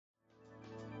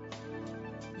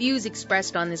Views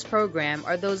expressed on this program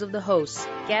are those of the hosts,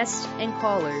 guests, and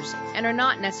callers, and are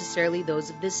not necessarily those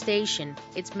of this station,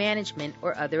 its management,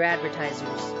 or other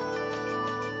advertisers.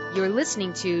 You're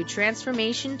listening to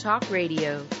Transformation Talk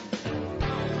Radio.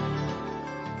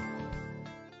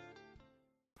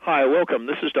 Hi, welcome.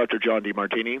 This is Dr. John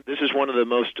DeMartini. This is one of the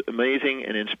most amazing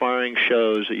and inspiring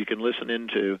shows that you can listen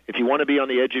into. If you want to be on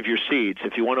the edge of your seats,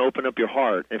 if you want to open up your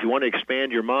heart, if you want to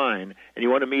expand your mind, and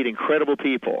you want to meet incredible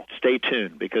people, stay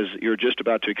tuned because you're just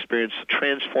about to experience a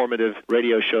transformative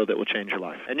radio show that will change your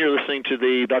life. And you're listening to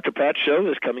the Dr. Pat Show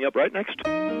that's coming up right next.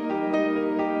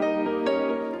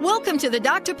 Welcome to the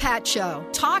Dr. Pat Show.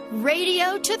 Talk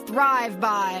radio to thrive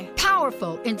by.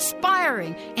 Powerful,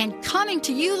 inspiring, and coming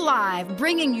to you live,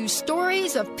 bringing you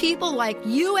stories of people like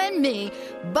you and me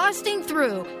busting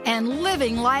through and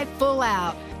living life full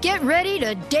out. Get ready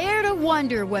to dare to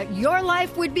wonder what your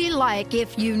life would be like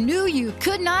if you knew you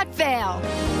could not fail.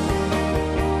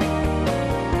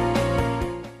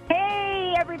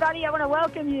 Hey, everybody, I want to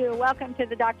welcome you. Welcome to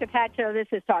the Dr. Pat Show. This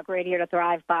is Talk Radio to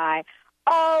Thrive by.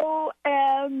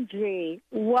 OMG,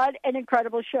 what an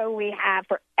incredible show we have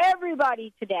for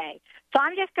everybody today. So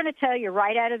I'm just going to tell you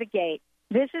right out of the gate,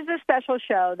 this is a special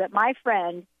show that my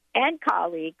friend and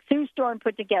colleague, Sue Storm,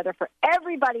 put together for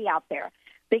everybody out there.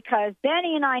 Because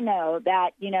Benny and I know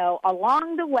that,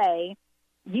 along the way,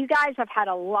 you guys have had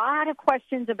a lot of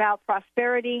questions about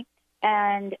prosperity.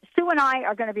 And Sue and I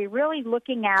are going to be really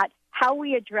looking at how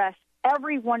we address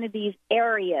every one of these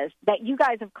areas that you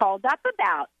guys have called up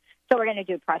about. So we're going to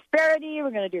do prosperity,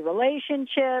 we're going to do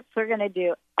relationships, we're going to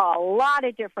do a lot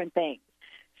of different things.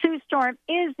 Sue Storm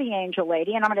is the angel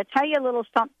lady, and I'm going to tell you a little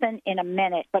something in a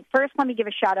minute. But first, let me give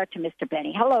a shout-out to Mr.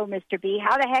 Benny. Hello, Mr. B.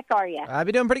 How the heck are you? I've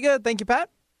been doing pretty good. Thank you, Pat.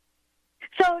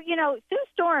 So, Sue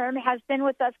Storm has been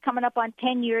with us coming up on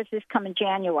 10 years this coming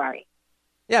January.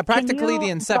 Yeah, practically the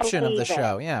inception of the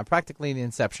show. Yeah, practically the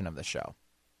inception of the show.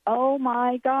 Oh,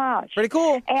 my gosh. Pretty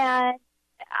cool. And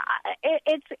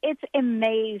it's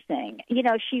amazing.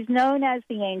 She's known as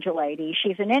the Angel Lady.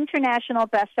 She's an international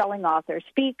best-selling author,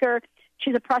 speaker.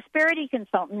 She's a prosperity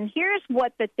consultant. Here's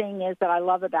what the thing is that I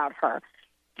love about her.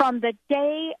 From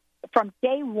day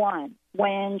one,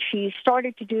 when she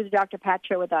started to do the Dr. Pat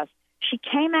Show with us, she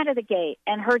came out of the gate,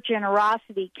 and her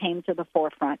generosity came to the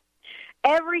forefront.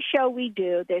 Every show we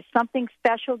do, there's something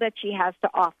special that she has to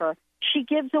offer. She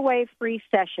gives away free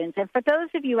sessions. And for those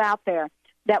of you out there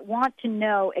that want to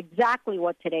know exactly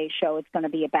what today's show is going to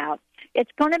be about,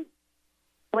 it's going to be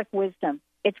like wisdom.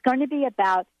 It's going to be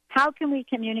about how can we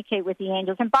communicate with the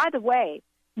angels. And by the way,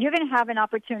 you're going to have an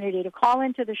opportunity to call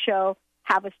into the show,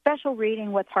 have a special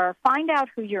reading with her, find out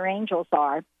who your angels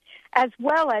are, as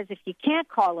well as if you can't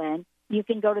call in, you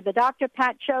can go to the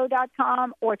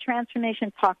drpatshow.com or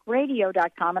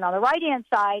transformationtalkradio.com. And on the right-hand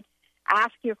side,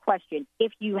 ask your question.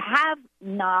 If you have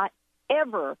not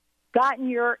ever gotten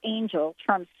your angels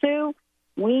from Sue,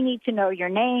 we need to know your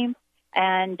name.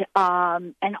 And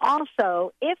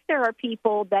also, if there are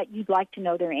people that you'd like to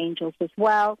know their angels as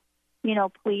well,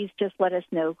 please just let us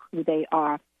know who they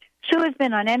are. Sue has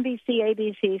been on NBC,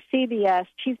 ABC, CBS.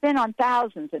 She's been on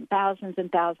thousands and thousands and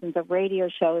thousands of radio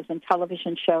shows and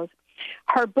television shows.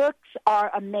 Her books are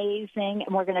amazing,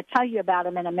 and we're going to tell you about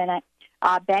them in a minute.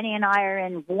 Benny and I are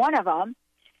in one of them.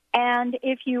 And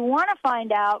if you want to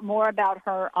find out more about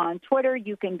her on Twitter,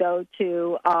 you can go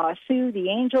to Sue the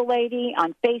Angel Lady,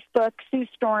 on Facebook, Sue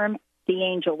Storm the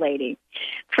Angel Lady.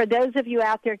 For those of you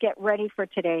out there, get ready for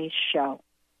today's show.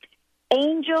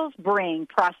 Angels bring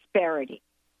prosperity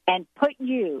and put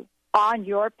you on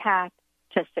your path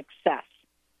to success.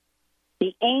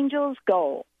 The angel's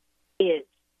goal is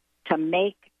to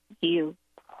make you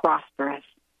prosperous.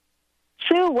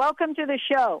 Sue, welcome to the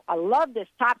show. I love this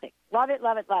topic. Love it,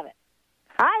 love it, love it.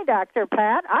 Hi, Dr.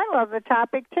 Pat. I love the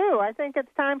topic, too. I think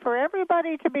it's time for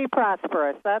everybody to be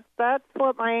prosperous. That's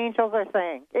what my angels are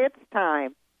saying. It's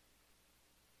time.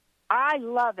 I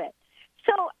love it.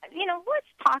 So, let's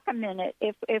talk a minute,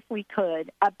 if we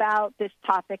could, about this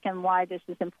topic and why this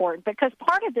is important. Because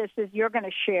part of this is you're going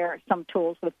to share some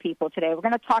tools with people today. We're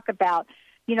going to talk about,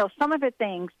 some of the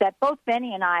things that both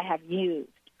Benny and I have used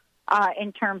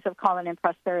in terms of calling in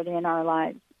prosperity in our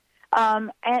lives.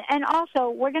 And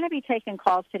also, we're going to be taking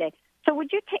calls today. So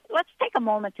let's take a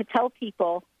moment to tell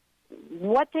people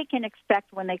what they can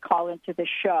expect when they call into the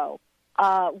show.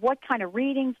 What kind of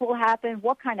readings will happen?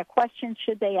 What kind of questions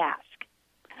should they ask?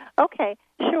 Okay,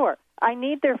 sure. I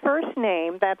need their first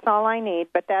name. That's all I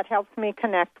need, but that helps me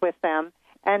connect with them.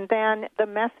 And then the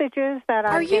messages that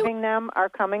I'm giving them are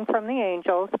coming from the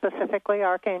angels, specifically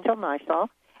Archangel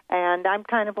Michael. And I'm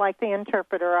kind of like the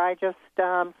interpreter. I just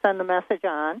send the message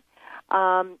on.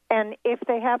 And if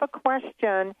they have a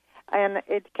question, and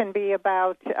it can be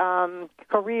about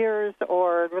careers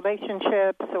or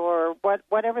relationships or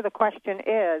whatever the question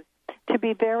is, to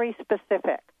be very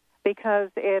specific, because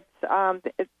it's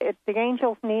the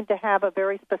angels need to have a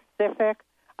very specific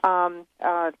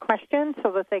question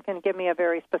so that they can give me a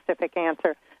very specific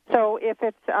answer. So if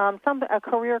it's a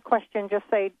career question,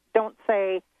 don't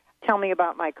say, tell me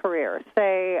about my career.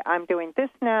 Say, I'm doing this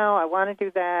now, I want to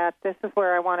do that, this is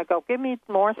where I want to go. Give me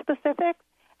more specifics,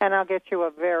 and I'll get you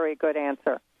a very good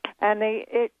answer. And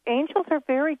angels are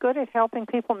very good at helping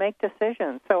people make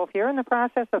decisions. So if you're in the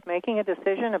process of making a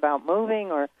decision about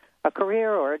moving or a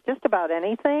career or just about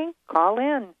anything, call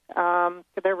in.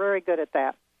 They're very good at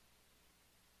that.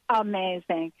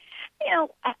 Amazing.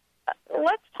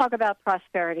 Let's talk about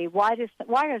prosperity. Why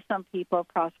are some people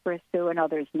prosperous too and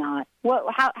others not?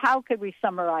 How could we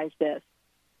summarize this?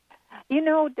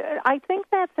 I think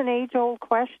that's an age-old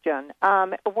question.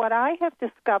 What I have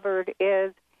discovered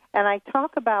is, and I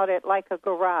talk about it like a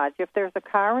garage. If there's a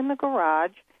car in the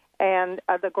garage and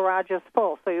the garage is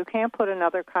full, so you can't put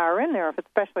another car in there,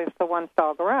 especially if it's a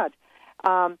one-stall garage.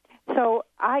 So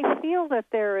I feel that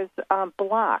there is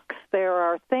blocks. There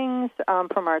are things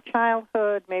from our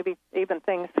childhood, maybe even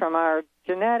things from our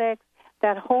genetics,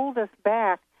 that hold us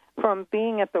back from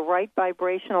being at the right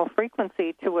vibrational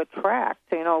frequency to attract.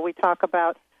 We talk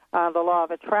about the law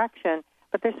of attraction,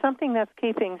 but there's something that's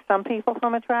keeping some people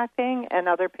from attracting, and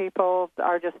other people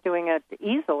are just doing it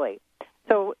easily.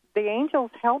 So the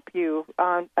angels help you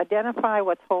identify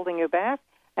what's holding you back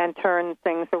and turn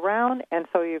things around, and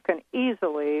so you can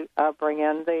easily bring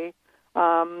in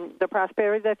the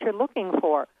prosperity that you're looking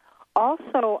for.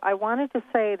 Also, I wanted to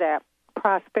say that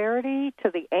prosperity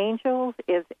to the angels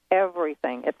is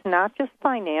everything. It's not just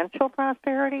financial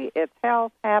prosperity, it's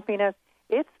health, happiness.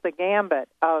 It's the gambit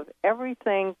of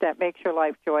everything that makes your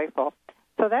life joyful.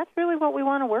 So that's really what we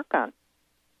want to work on.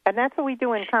 And that's what we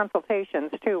do in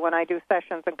consultations, too. When I do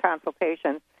sessions and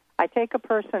consultations, I take a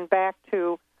person back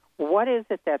to what is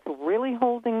it that's really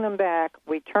holding them back.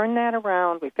 We turn that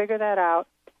around. We figure that out.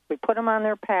 We put them on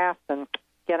their path and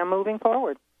get them moving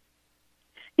forward.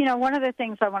 One of the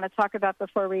things I want to talk about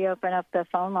before we open up the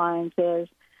phone lines is,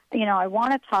 I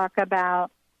want to talk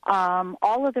about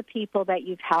all of the people that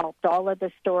you've helped, all of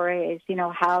the stories,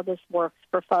 how this works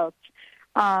for folks,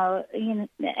 and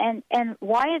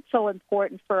why it's so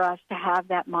important for us to have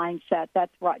that mindset, that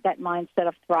mindset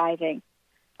of thriving.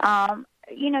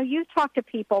 You talk to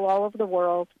people all over the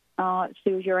world,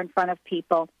 Sue, you're in front of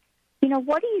people.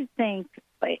 What do you think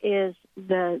is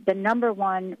the number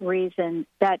one reason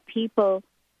that people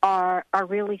are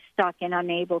really stuck and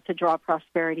unable to draw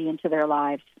prosperity into their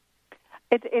lives?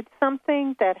 It's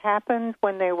something that happened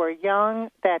when they were young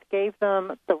that gave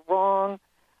them the wrong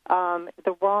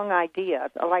idea.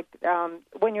 Like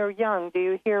when you're young, do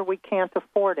you hear we can't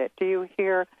afford it? Do you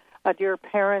hear do your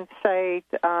parents say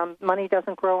money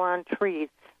doesn't grow on trees?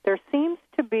 There seems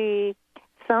to be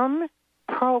some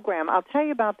program. I'll tell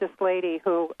you about this lady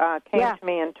who came to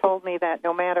me and told me that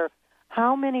no matter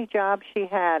how many jobs she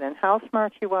had and how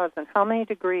smart she was and how many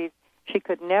degrees, she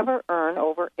could never earn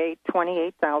over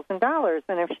 $28,000.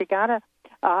 And if she got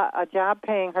a job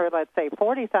paying her, let's say,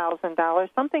 $40,000,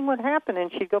 something would happen, and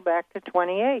she'd go back to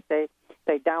 28. They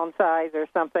downsize or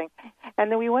something. And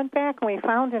then we went back and we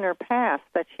found in her past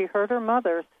that she heard her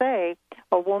mother say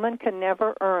a woman can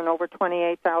never earn over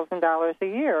 $28,000 a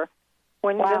year.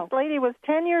 When this lady was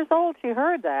 10 years old, she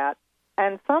heard that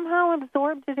and somehow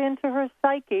absorbed it into her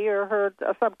psyche or her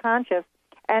subconscious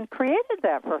and created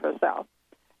that for herself.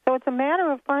 So it's a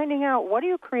matter of finding out what are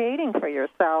you creating for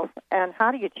yourself and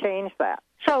how do you change that.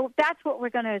 So that's what we're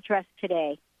going to address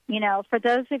today. For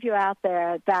those of you out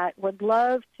there that would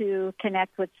love to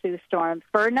connect with Sue Storm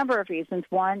for a number of reasons.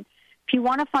 One, if you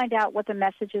want to find out what the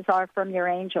messages are from your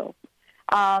angels.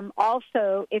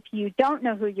 Also, if you don't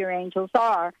know who your angels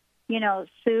are,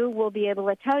 Sue will be able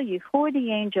to tell you who are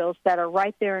the angels that are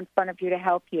right there in front of you to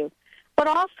help you. But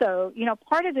also,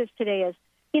 part of this today is,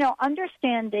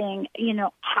 understanding,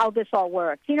 how this all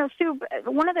works. Sue,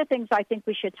 one of the things I think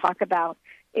we should talk about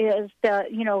is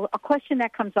a question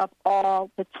that comes up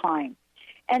all the time.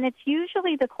 And it's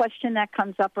usually the question that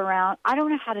comes up around, I don't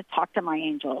know how to talk to my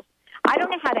angels. I don't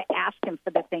know how to ask them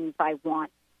for the things I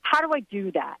want. How do I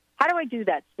do that? How do I do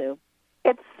that, Sue?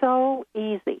 It's so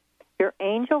easy. Your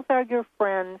angels are your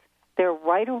friends. They're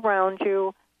right around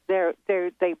you.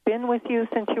 They've been with you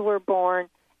since you were born.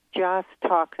 Just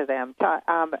talk to them.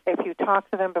 If you talk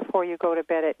to them before you go to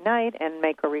bed at night and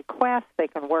make a request, they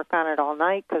can work on it all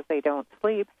night because they don't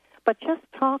sleep. But just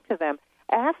talk to them.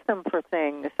 Ask them for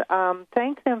things.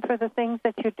 Thank them for the things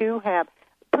that you do have.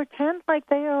 pretend like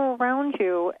they are around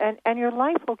you, and your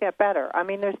life will get better. I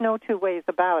mean, there's no two ways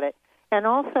about it. And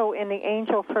also in the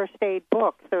Angel First Aid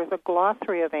books, there's a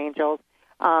glossary of angels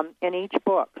in each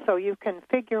book, so you can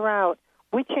figure out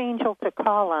which angel to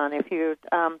call on. If you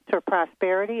for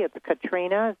prosperity, it's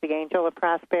Katrina, is the angel of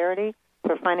prosperity.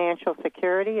 For financial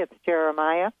security, it's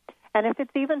Jeremiah. And if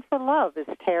it's even for love, it's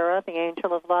Tara, the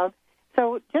angel of love.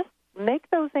 So just make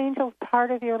those angels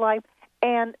part of your life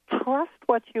and trust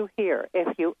what you hear.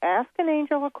 If you ask an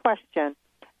angel a question,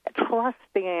 trust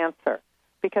the answer,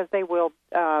 because they will,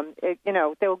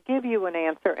 they'll give you an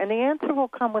answer, and the answer will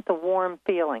come with a warm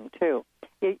feeling too.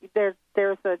 There's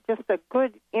just a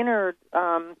good inner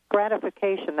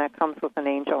gratification that comes with an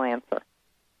angel answer.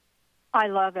 I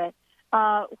love it.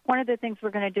 One of the things we're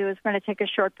going to do is we're going to take a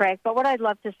short break. But what I'd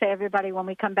love to say, everybody, when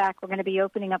we come back, we're going to be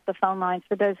opening up the phone lines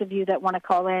for those of you that want to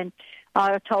call in.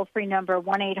 Our toll-free number,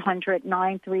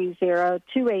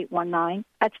 1-800-930-2819.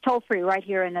 That's toll-free right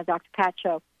here in the Dr. Pat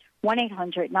Show,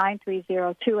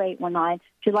 1-800-930-2819. If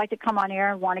you'd like to come on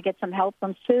air and want to get some help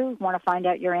from Sue, want to find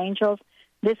out your angels,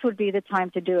 this would be the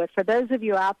time to do it. For those of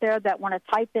you out there that want to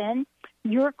type in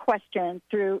your question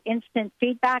through instant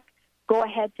feedback, go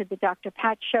ahead to the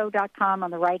drpatshow.com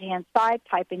on the right-hand side,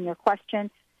 type in your question,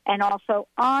 and also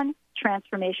on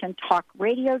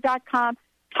transformationtalkradio.com,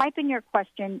 type in your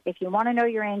question. If you want to know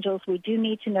your angels, we do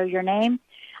need to know your name.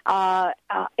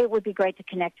 It would be great to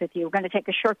connect with you. We're going to take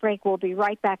a short break. We'll be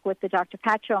right back with the Dr.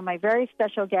 Pat Show and my very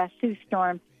special guest, Sue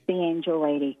Storm, the Angel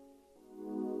Lady.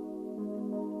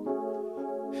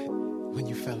 When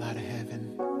you fell out of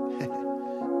heaven.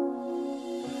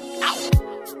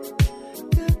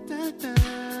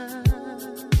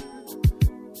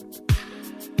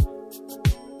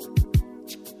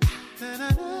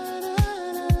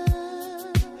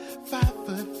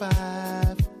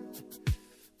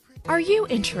 Are you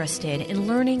interested in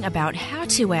learning about how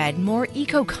to add more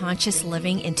eco-conscious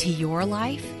living into your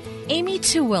life? Amy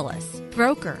Tuwillis,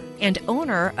 broker and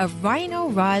owner of Rhino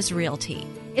Roz Realty,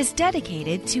 is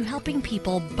dedicated to helping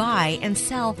people buy and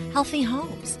sell healthy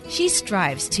homes. She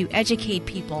strives to educate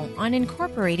people on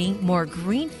incorporating more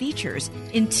green features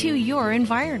into your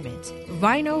environment.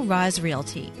 Rhino Roz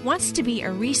Realty wants to be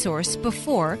a resource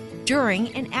before,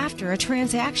 during, and after a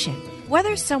transaction.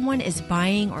 Whether someone is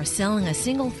buying or selling a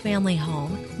single-family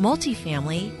home,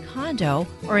 multifamily, condo,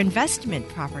 or investment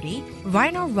property,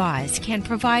 Rhino Roz can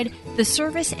provide the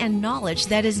service and knowledge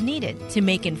that is needed to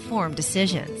make informed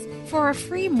decisions. For a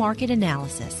free market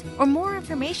analysis or more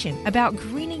information about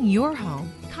greening your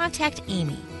home, contact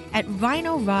Amy at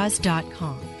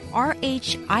rhinoroz.com,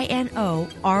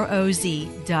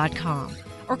 RHINOROZ.com,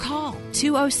 or call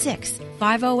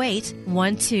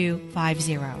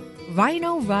 206-508-1250.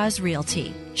 Rhino Roz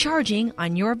Realty, charging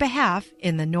on your behalf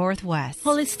in the Northwest.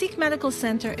 Holistic Medical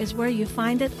Center is where you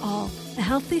find it all. A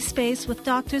healthy space with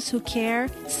doctors who care,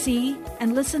 see,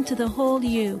 and listen to the whole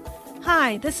you.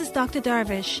 Hi, this is Dr.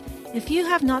 Darvish. If you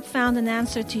have not found an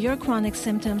answer to your chronic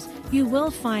symptoms, you will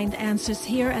find answers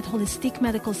here at Holistic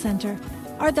Medical Center.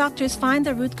 Our doctors find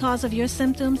the root cause of your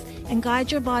symptoms and guide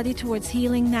your body towards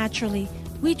healing naturally.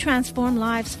 We transform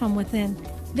lives from within.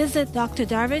 Visit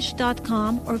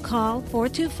drdarvish.com or call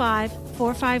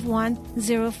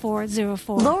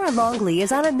 425-451-0404. Laura Longley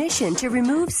is on a mission to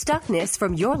remove stuckness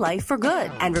from your life for good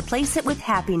and replace it with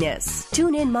happiness.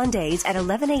 Tune in Mondays at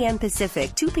 11 a.m.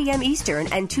 Pacific, 2 p.m.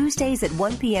 Eastern, and Tuesdays at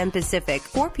 1 p.m. Pacific,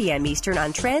 4 p.m. Eastern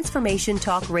on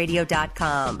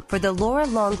TransformationTalkRadio.com for The Laura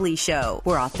Longley Show,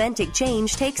 where authentic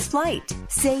change takes flight.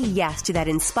 Say yes to that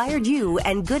inspired you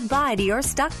and goodbye to your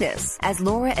stuckness as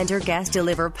Laura and her guests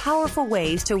deliver powerful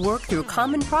ways to work through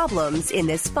common problems in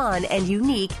this fun and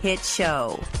unique hit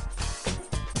show.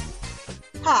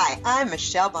 Hi, I'm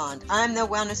Michelle Bond. I'm the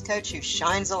wellness coach who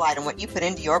shines a light on what you put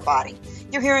into your body.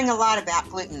 You're hearing a lot about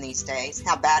gluten these days,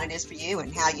 how bad it is for you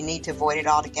and how you need to avoid it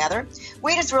altogether.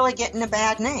 Wheat is really getting a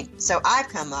bad name, so I've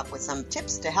come up with some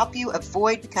tips to help you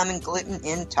avoid becoming gluten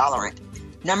intolerant.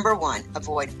 Number 1,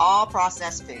 avoid all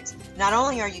processed foods. Not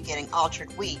only are you getting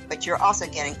altered wheat, but you're also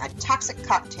getting a toxic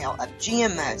cocktail of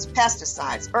GMOs,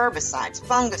 pesticides, herbicides,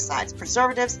 fungicides,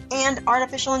 preservatives, and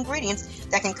artificial ingredients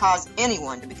that can cause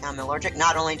anyone to become allergic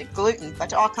not only to gluten, but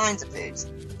to all kinds of foods.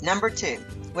 Number 2,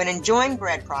 when enjoying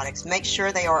bread products, make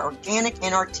sure they are organic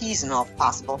and artisanal if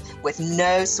possible, with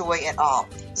no soy at all.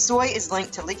 Soy is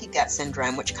linked to leaky gut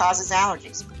syndrome, which causes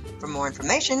allergies. For more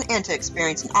information and to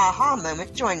experience an aha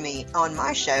moment, join me on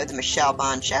my show, The Michelle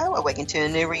Bond Show, Awaken to a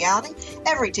New Reality,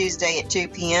 every Tuesday at 2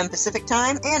 p.m. Pacific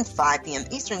Time and 5 p.m.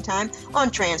 Eastern Time on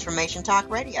Transformation Talk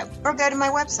Radio. Or go to my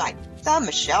website,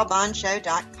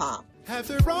 themichellebondshow.com.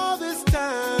 After all this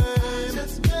time,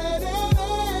 just met an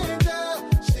angel.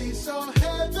 She's so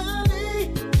heavy.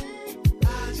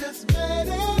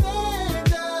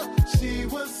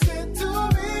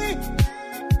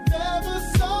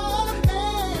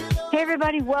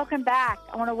 everybody, welcome back.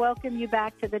 I want to welcome you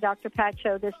back to the Dr. Pat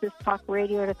Show. This is Talk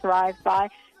Radio to Thrive By.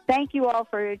 Thank you all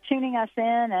for tuning us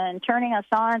in and turning us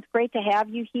on. It's great to have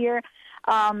you here.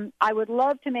 I would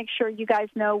love to make sure you guys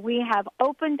know we have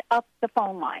opened up the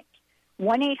phone lines.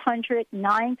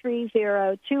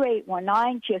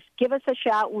 1-800-930-2819. Just give us a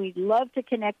shout. We'd love to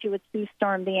connect you with Sue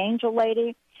Storm, the Angel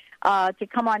Lady, to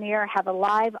come on air, have a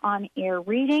live on-air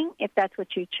reading if that's what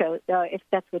you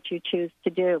choose to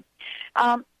do.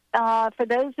 For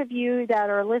those of you that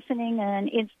are listening and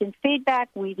instant feedback,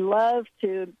 we'd love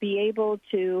to be able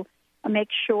to make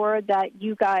sure that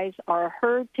you guys are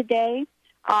heard today.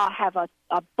 Have a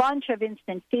bunch of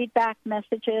instant feedback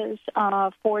messages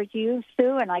for you,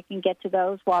 Sue, and I can get to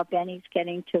those while Benny's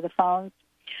getting to the phones.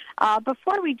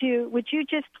 Before we do, would you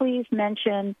just please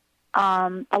mention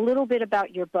a little bit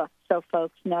about your book so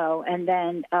folks know? And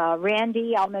then,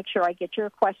 Randy, I'll make sure I get your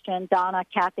question. Donna,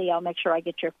 Kathy, I'll make sure I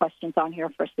get your questions on here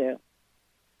for Sue.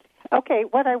 Okay,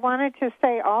 what I wanted to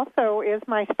say also is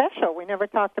my special. We never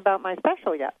talked about my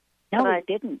special yet. No, we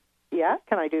didn't. Yeah,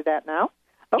 can I do that now?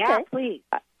 Okay. Yeah, please.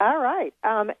 All right.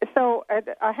 So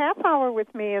a half hour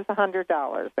with me is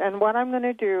 $100. And what I'm going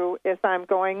to do is I'm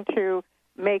going to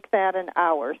make that an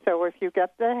hour. So if you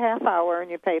get the half hour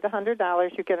and you pay the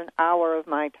 $100, you get an hour of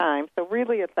my time. So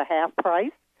really it's a half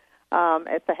price.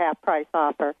 It's a half price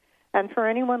offer. And for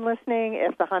anyone listening,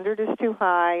 if the 100 is too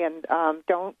high, and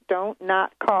don't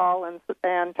not call and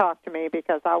talk to me,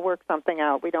 because I'll work something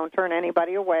out. We don't turn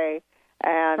anybody away.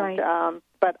 And right.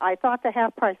 But I thought the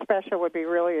half price special would be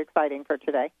really exciting for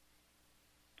today.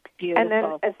 Beautiful. And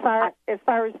then as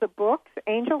far as the books,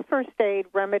 Angel First Aid: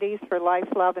 Remedies for Life,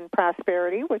 Love, and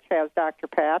Prosperity, which has Dr.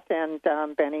 Pat and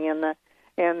Benny in the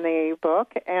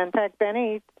book. And in fact,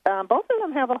 Benny, both of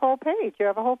them have a whole page. You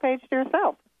have a whole page to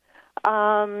yourself.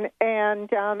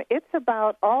 It's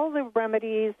about all the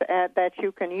remedies that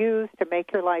you can use to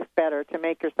make your life better, to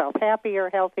make yourself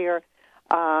happier, healthier,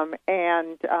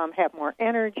 and have more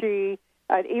energy.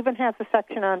 It even has a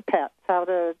section on pets, how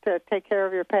to take care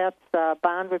of your pets,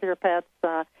 bond with your pets,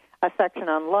 a section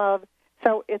on love.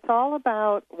 So it's all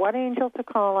about what angel to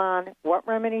call on, what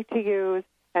remedy to use,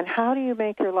 and how do you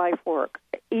make your life work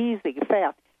easy,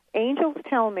 fast. Angels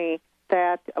tell me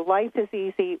that life is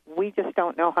easy, we just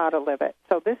don't know how to live it.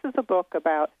 So this is a book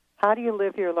about how do you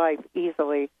live your life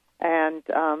easily and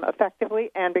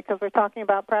effectively, and because we're talking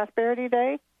about Prosperity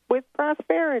Day, with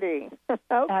prosperity. Okay.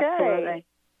 Absolutely.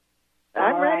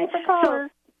 I'm ready for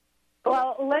callers.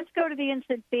 Well, let's go to the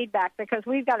instant feedback because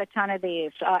we've got a ton of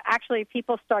these. Actually,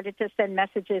 people started to send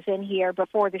messages in here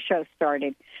before the show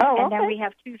started. Oh, okay. And then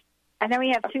we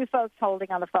have two folks holding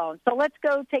on the phone. So let's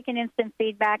go take an instant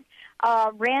feedback.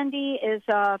 Randy is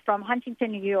from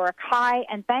Huntington, New York. Hi,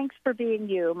 and thanks for being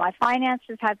you. My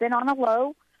finances have been on a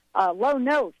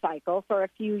low-no cycle for a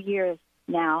few years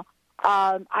now.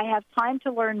 I have time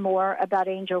to learn more about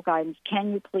angel guidance.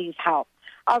 Can you please help?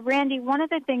 Randy, one of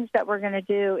the things that we're going to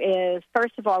do is,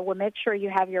 first of all, we'll make sure you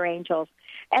have your angels.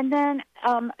 And then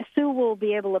Sue will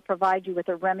be able to provide you with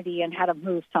a remedy and how to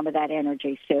move some of that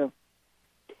energy, Sue.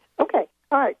 Okay.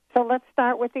 All right. So let's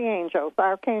start with the angels.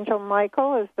 Archangel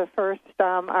Michael is the first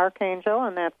archangel,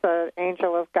 and that's an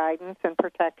angel of guidance and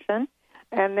protection.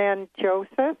 And then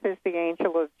Joseph is the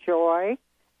angel of joy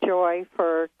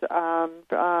for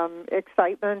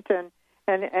excitement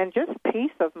and just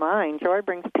peace of mind. Joy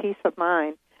brings peace of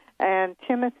mind. And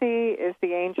Timothy is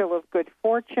the angel of good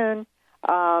fortune.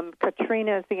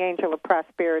 Katrina is the angel of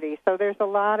prosperity. So there's a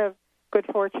lot of good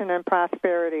fortune and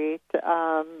prosperity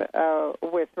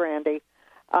with Randy.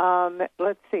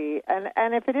 Let's see.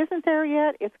 And if it isn't there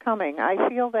yet, it's coming. I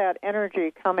feel that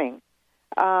energy coming.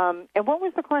 And what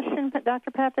was the question,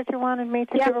 Dr. Pat, that you wanted me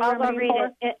to do a remedy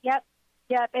for?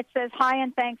 Yep, it says, hi,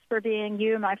 and thanks for being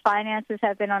you. My finances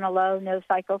have been on a low-no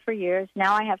cycle for years.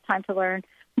 Now I have time to learn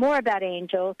more about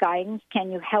angel guidance.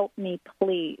 Can you help me,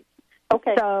 please?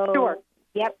 Okay, sure.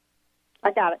 Yep.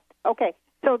 I got it. Okay,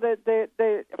 so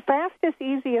the fastest,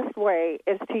 easiest way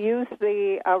is to use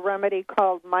the remedy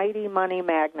called Mighty Money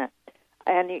Magnet.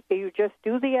 And you just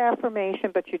do the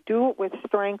affirmation, but you do it with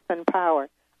strength and power.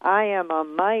 I am a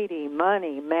mighty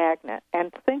money magnet.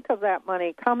 And think of that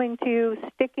money coming to you,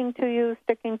 sticking to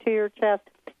your chest.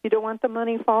 You don't want the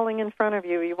money falling in front of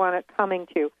you. You want it coming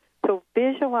to you. So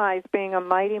visualize being a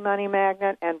mighty money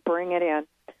magnet and bring it in.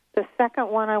 The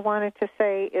second one I wanted to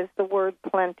say is the word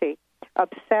plenty.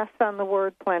 Obsess on the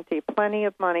word plenty. Plenty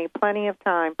of money, plenty of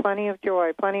time, plenty of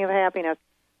joy, plenty of happiness.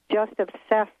 Just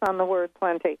obsess on the word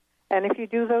plenty. And if you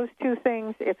do those two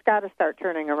things, it's got to start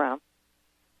turning around.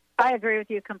 I agree with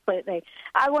you completely.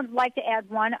 I would like to add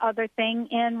one other thing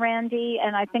in, Randy,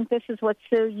 and I think this is what,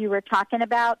 Sue, you were talking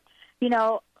about. You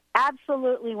know,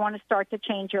 absolutely want to start to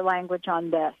change your language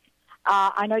on this.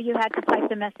 I know you had to type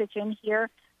the message in here,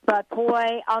 but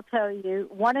boy, I'll tell you,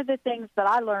 one of the things that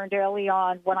I learned early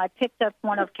on when I picked up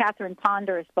one of Catherine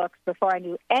Ponder's books before I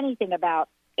knew anything about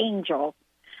angels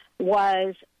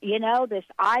was, this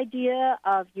idea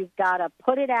of you've got to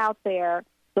put it out there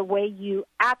the way you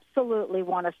absolutely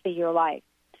want to see your life.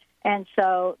 And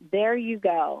so there you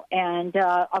go. And,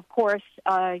 of course,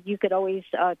 you could always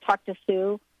talk to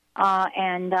Sue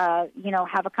and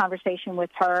have a conversation with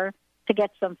her to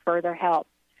get some further help.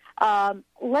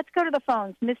 Let's go to the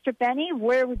phones. Mr. Benny,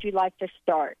 where would you like to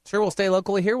start? Sure, we'll stay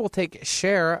locally here. We'll take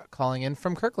Cher calling in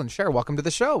from Kirkland. Cher, welcome to the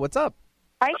show. What's up?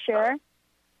 Hi, Cher.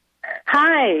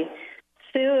 Hi,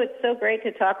 Sue. It's so great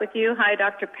to talk with you. Hi,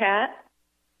 Dr. Pat.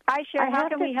 Hi, Cher. How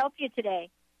can we help you today?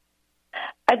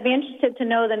 I'd be interested to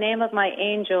know the name of my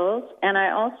angels, and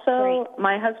I also,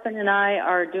 my husband and I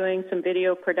are doing some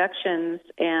video productions,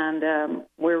 and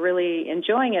we're really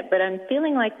enjoying it, but I'm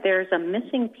feeling like there's a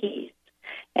missing piece,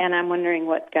 and I'm wondering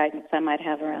what guidance I might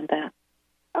have around that.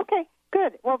 Okay,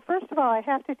 good. Well, first of all, I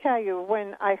have to tell you,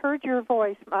 when I heard your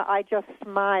voice, I just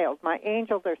smiled. My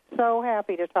angels are so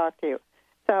happy to talk to you.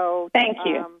 So thank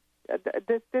you.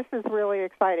 This is really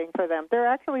exciting for them. They're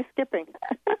actually skipping.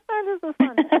 This is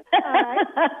fun.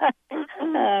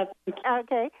 All right.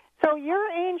 Okay. So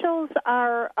your angels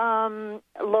are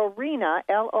Lorena,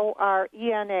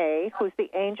 Lorena, who's the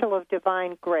angel of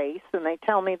divine grace, and they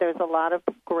tell me there's a lot of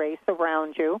grace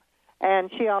around you,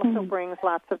 and she also brings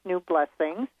lots of new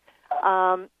blessings.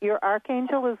 Your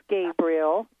archangel is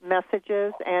Gabriel,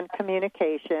 messages and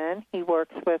communication. He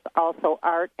works with also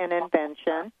art and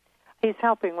invention. He's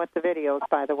helping with the videos,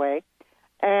 by the way.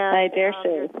 And I dare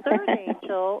say. Your third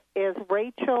angel is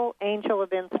Rachel, angel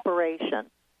of inspiration.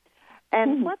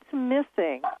 And what's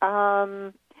missing?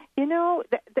 There's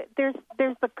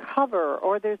the cover,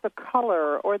 or there's a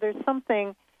color, or there's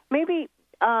something. Maybe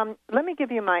let me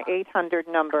give you my 800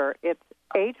 number. It's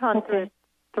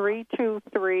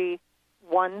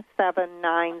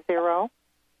 800-323-1790.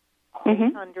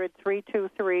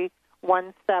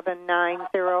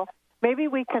 800-323-1790. Maybe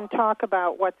we can talk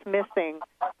about what's missing,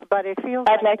 but it feels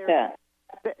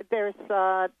there's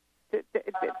a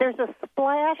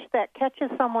splash that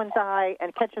catches someone's eye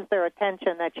and catches their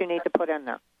attention that you need to put in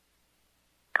there.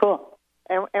 Cool.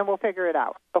 And we'll figure it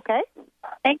out, okay?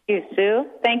 Thank you, Sue.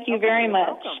 Thank you very much.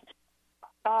 Welcome.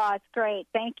 Oh, it's great.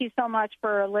 Thank you so much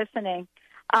for listening.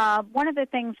 One of the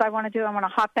things I want to do, I want to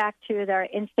hop back to their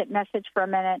instant message for a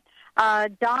minute.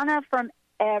 Donna from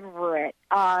Everett.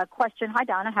 Question. Hi,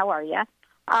 Donna. How are you?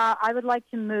 I would like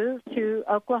to move to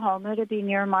Oklahoma to be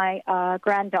near my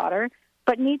granddaughter,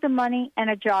 but need the money and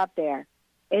a job there.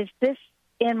 Is this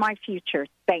in my future?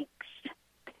 Thanks.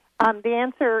 The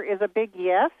answer is a big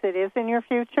yes. It is in your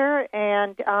future,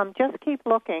 and just keep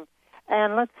looking.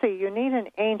 And let's see. You need an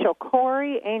angel.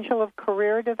 Corey, angel of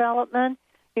career development.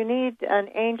 You need an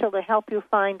angel to help you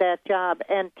find that job.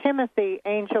 And Timothy,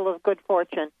 angel of good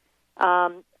fortune.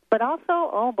 But also,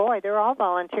 oh boy, they're all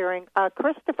volunteering.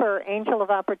 Christopher, angel of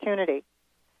opportunity.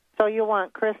 So you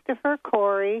want Christopher,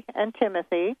 Corey, and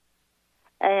Timothy,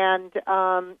 and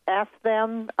ask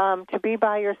them to be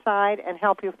by your side and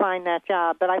help you find that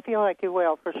job. But I feel like you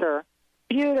will, for sure.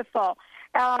 Beautiful.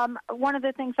 One of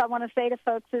the things I want to say to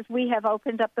folks is we have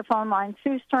opened up the phone line.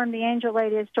 Sue Storm, the angel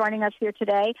lady, is joining us here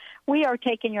today. We are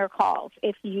taking your calls.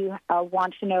 If you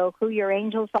want to know who your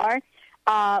angels are,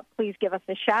 please give us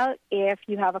a shout. If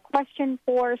you have a question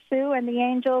for Sue and the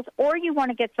angels, or you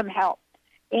want to get some help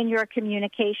in your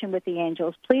communication with the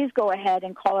angels, please go ahead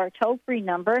and call our toll-free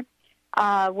number.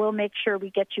 We'll make sure we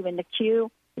get you in the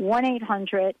queue,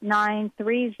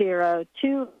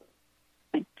 1-800-930-2819.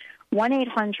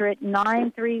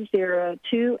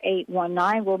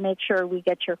 1-800-930-2819. We'll make sure we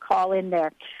get your call in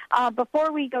there.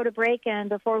 Before we go to break and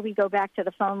before we go back to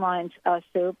the phone lines,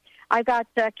 Sue, I got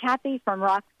Kathy from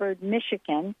Rockford,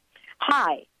 Michigan.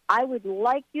 Hi, I would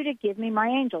like you to give me my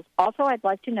angels. Also, I'd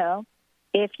like to know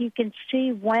if you can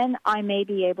see when I may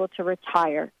be able to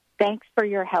retire. Thanks for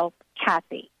your help,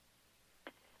 Kathy.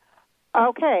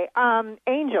 Okay,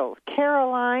 angels.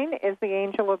 Caroline is the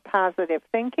angel of positive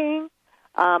thinking.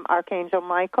 Archangel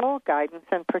Michael, guidance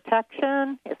and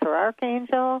protection, is her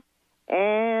archangel.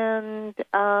 And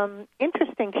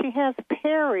interesting, she has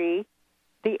Perry,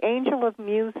 the angel of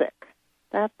music.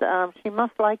 That she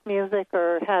must like music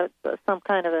or have play some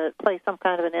kind of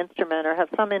an instrument or have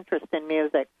some interest in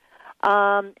music.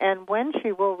 And when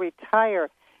she will retire,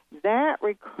 that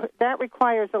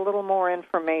requires a little more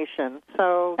information.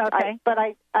 So, okay.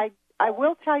 I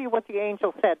will tell you what the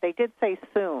angel said. They did say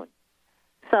soon.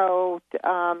 So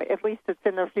at least it's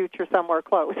in their future somewhere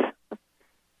close.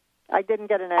 I didn't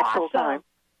get an actual time.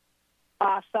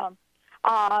 Awesome.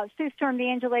 Sue Storm, the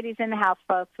Angel Lady's in the house,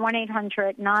 folks.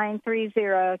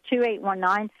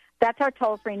 1-800-930-2819. That's our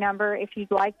toll-free number if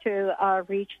you'd like to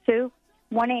reach Sue.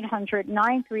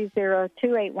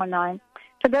 1-800-930-2819.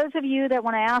 For those of you that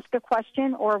want to ask a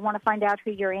question or want to find out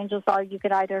who your angels are, you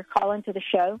could either call into the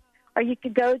show or you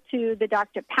could go to the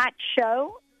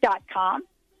drpatshow.com.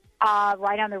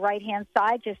 Right on the right-hand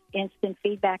side, just instant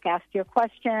feedback, ask your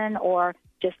question, or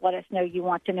just let us know you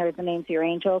want to know the names of your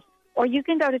angels. Or you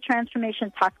can go to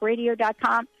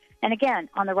transformationtalkradio.com. And again,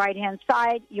 on the right-hand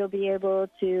side, you'll be able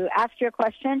to ask your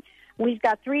question. We've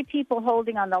got 3 people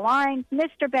holding on the line.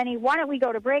 Mr. Benny, why don't we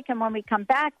go to break, and when we come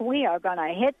back, we are going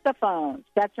to hit the phones.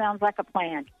 That sounds like a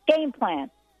plan. Game plan.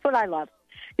 That's what I love.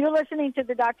 You're listening to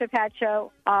the Dr. Pat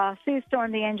Show. Sue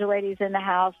Storm, the Angel Lady's in the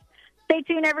house. Stay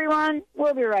tuned, everyone.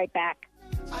 We'll be right back.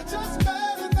 I just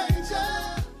met an angel.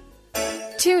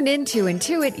 Tune in to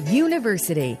Intuit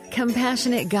University,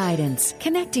 compassionate guidance,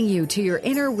 connecting you to your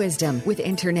inner wisdom with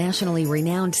internationally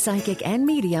renowned psychic and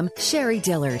medium Sherry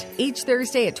Dillard. Each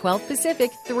Thursday at 12 Pacific,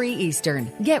 3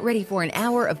 Eastern. Get ready for an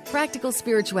hour of practical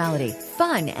spirituality,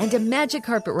 fun, and a magic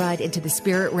carpet ride into the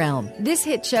spirit realm. This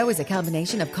hit show is a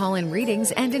combination of call-in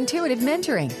readings and intuitive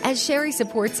mentoring, as Sherry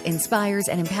supports, inspires,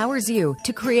 and empowers you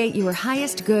to create your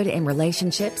highest good in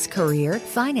relationships, career,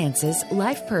 finances,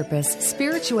 life purpose,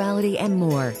 spirituality, and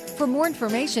more. For more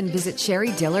information, visit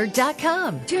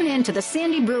SherryDillard.com. Tune in to the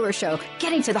Sandy Brewer Show,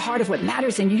 getting to the heart of what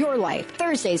matters in your life.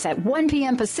 Thursdays at 1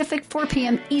 p.m. Pacific, 4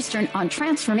 p.m. Eastern on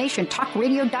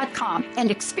TransformationTalkRadio.com,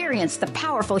 and experience the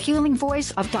powerful healing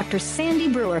voice of Dr. Sandy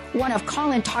Brewer, one of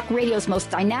Call-In Talk Radio's most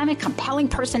dynamic, compelling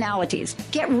personalities.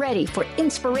 Get ready for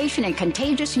inspiration and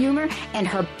contagious humor and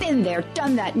her been there,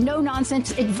 done that,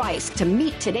 no-nonsense advice to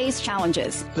meet today's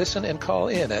challenges. Listen and call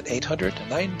in at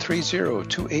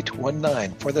 800-930-2819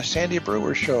 for the Sandy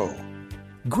Brewer Show.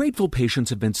 Grateful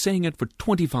patients have been saying it for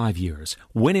 25 years.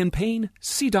 When in pain,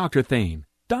 see Dr. Thane.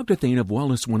 Dr. Thane of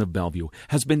Wellness One of Bellevue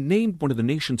has been named one of the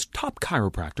nation's top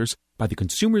chiropractors by the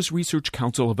Consumers Research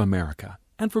Council of America,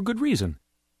 and for good reason.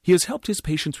 He has helped his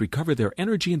patients recover their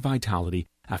energy and vitality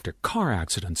after car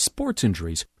accidents, sports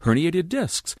injuries, herniated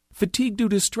discs, fatigue due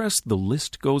to stress, the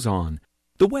list goes on.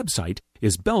 The website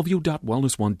is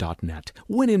bellevue.wellness1.net.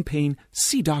 When in pain,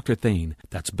 see Dr. Thane.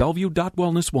 That's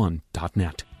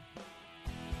bellevue.wellness1.net.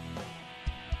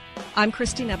 I'm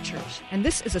Christine Upchurch, and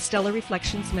this is a Stellar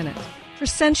Reflections Minute. For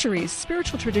centuries,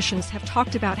 spiritual traditions have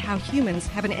talked about how humans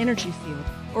have an energy field,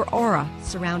 or aura,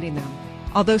 surrounding them.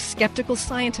 Although skeptical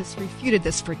scientists refuted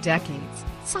this for decades,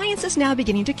 science is now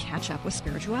beginning to catch up with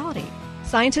spirituality.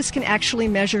 Scientists can actually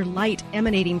measure light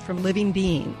emanating from living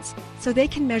beings, so they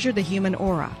can measure the human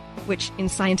aura, which in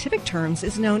scientific terms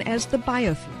is known as the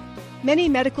biofield. Many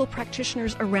medical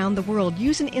practitioners around the world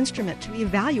use an instrument to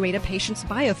evaluate a patient's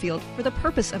biofield for the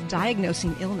purpose of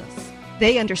diagnosing illness.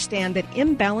 They understand that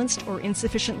imbalanced or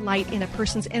insufficient light in a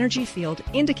person's energy field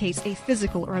indicates a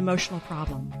physical or emotional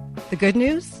problem. The good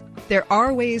news? There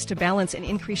are ways to balance and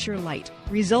increase your light,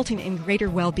 resulting in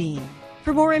greater well-being.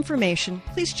 For more information,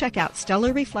 please check out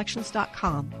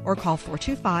StellarReflections.com or call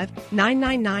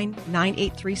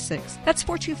 425-999-9836. That's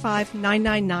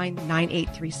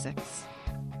 425-999-9836.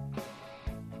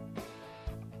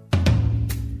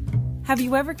 Have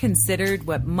you ever considered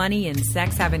what money and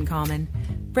sex have in common?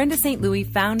 Brenda St. Louis,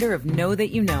 founder of Know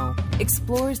That You Know,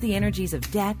 explores the energies of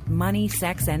debt, money,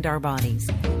 sex, and our bodies.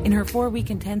 In her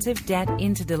 4-week intensive Debt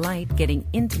into Delight, Getting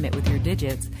Intimate with Your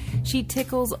Digits, she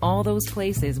tickles all those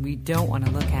places we don't want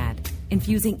to look at,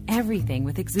 infusing everything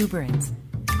with exuberance.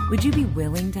 Would you be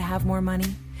willing to have more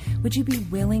money? Would you be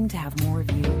willing to have more of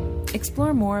you?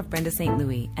 Explore more of Brenda St.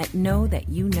 Louis at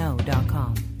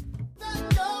knowthatyouKnow.com.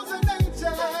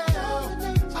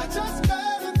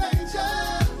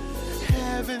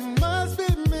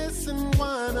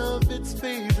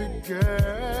 Favorite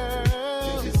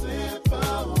girl. Take a step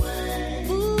away.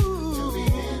 To be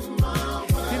in my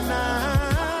way.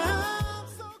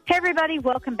 Hey, everybody,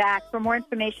 welcome back. For more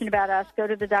information about us, go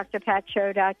to the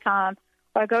drpatshow.com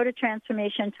or go to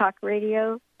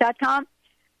transformationtalkradio.com.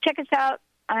 Check us out,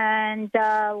 and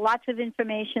lots of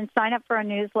information. Sign up for a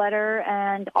newsletter,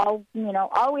 and all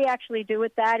we actually do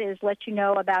with that is let you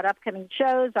know about upcoming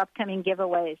shows, upcoming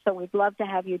giveaways. So we'd love to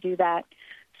have you do that.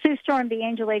 Sue Storm, the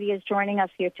Angel Lady, is joining us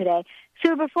here today.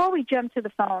 Sue, before we jump to the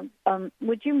phone,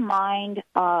 would you mind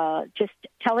just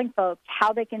telling folks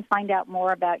how they can find out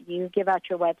more about you, give out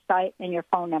your website and your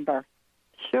phone number?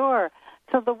 Sure.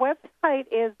 So the website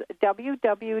is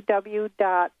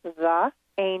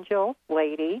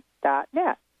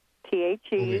www.theangellady.net,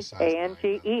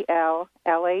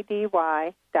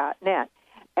 TheAngellady.net.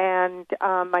 And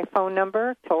my phone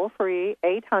number, toll-free,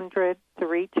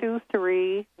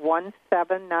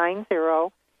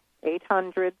 800-323-1790,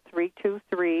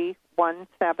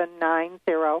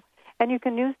 800-323-1790. And you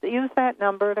can use that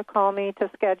number to call me to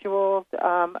schedule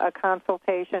a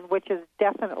consultation, which is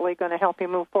definitely going to help you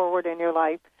move forward in your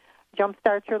life,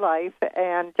 jumpstart your life,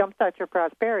 and jumpstart your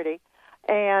prosperity.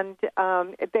 And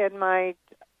then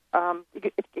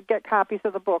you get copies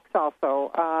of the books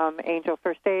also, Angel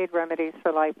First Aid, Remedies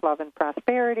for Life, Love, and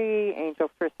Prosperity,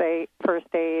 Angel First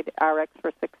Aid, RX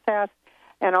for Success,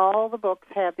 and all the books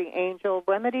have the angel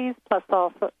remedies, plus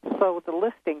also the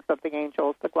listings of the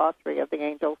angels, the glossary of the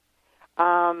angels.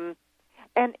 And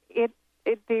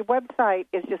the website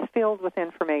is just filled with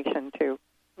information, too.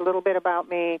 A little bit about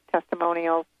me,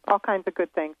 testimonials, all kinds of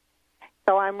good things.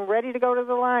 So I'm ready to go to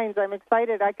the lines. I'm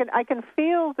excited. I can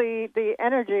feel the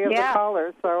energy of the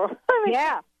callers. So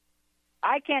yeah,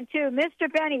 I can too. Mr.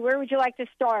 Benny, where would you like to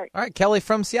start? All right, Kelly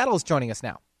from Seattle is joining us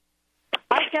now.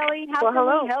 Hi, Kelly. How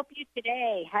can we help you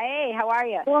today? Hey, how are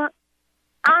you? Well,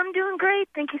 I'm doing great.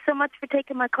 Thank you so much for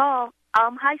taking my call.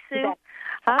 Hi, Sue.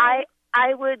 Hi.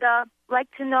 I would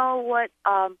like to know what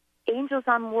angels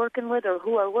I'm working with or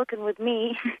who are working with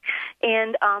me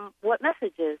and what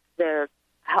messages they're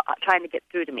trying to get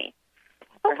through to me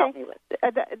or help me with.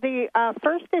 The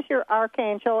first is your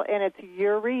archangel, and it's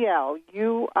Uriel,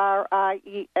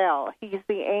 Uriel. He's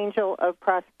the angel of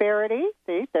prosperity.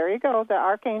 See, there you go, the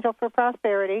archangel for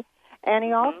prosperity. And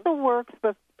he also works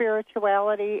with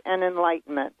spirituality and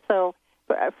enlightenment. So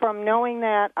from knowing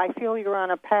that, I feel you're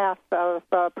on a path of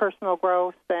personal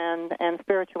growth and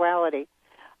spirituality.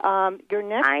 Your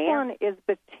next one is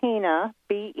Bettina,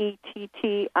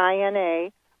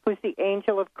 Bettina, who's the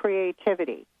angel of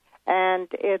creativity. And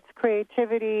it's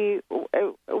creativity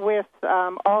with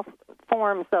all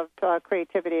forms of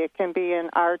creativity. It can be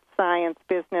in art, science,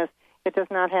 business. It does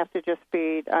not have to just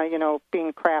be,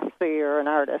 being craftsy or an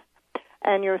artist.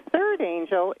 And your third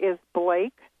angel is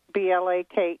Blake,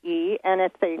 Blake, and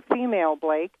it's a female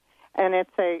Blake, and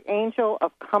it's an angel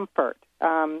of comfort,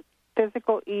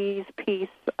 physical ease, peace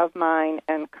of mind,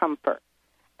 and comfort.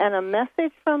 And a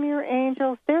message from your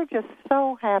angels, they're just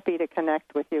so happy to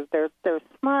connect with you. They're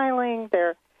smiling.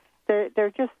 They're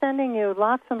just sending you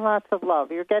lots and lots of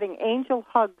love. You're getting angel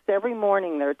hugs every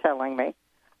morning, they're telling me.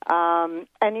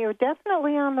 And you're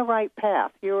definitely on the right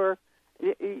path. You've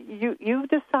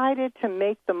decided to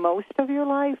make the most of your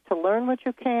life, to learn what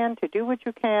you can, to do what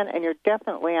you can, and you're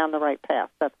definitely on the right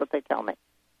path. That's what they tell me.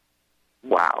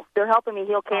 Wow, they're helping me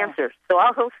heal cancer. So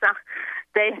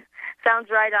they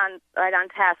sounds right on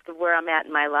task of where I'm at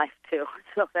in my life too.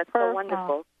 So that's so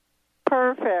wonderful.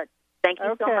 Perfect. Thank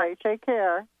you so much. Okay, take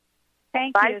care.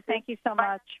 Thank you. Thank you so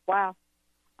much. Wow.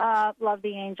 Love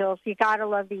the angels. You got to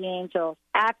love the angels.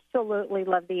 Absolutely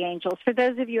love the angels. For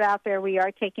those of you out there, we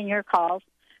are taking your calls.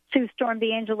 Sue Storm,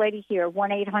 the Angel Lady here,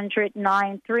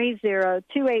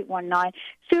 1-800-930-2819.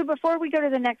 Sue, before we go to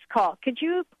the next call, could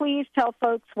you please tell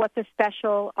folks what the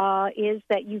special is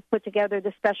that you put together,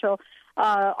 the special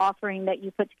offering that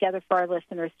you put together for our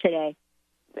listeners today?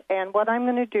 And what I'm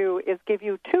going to do is give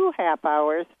you 2 half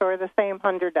hours for the same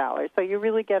 $100. So you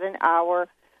really get an hour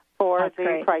for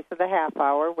the price of the half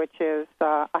hour, which is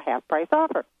a half-price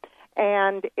offer.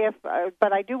 And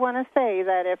but I do want to say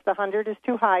that if the 100 is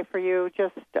too high for you,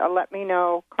 just let me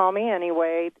know. Call me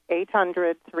anyway,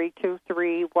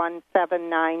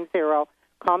 800-323-1790.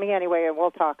 Call me anyway, and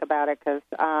we'll talk about it because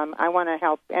I want to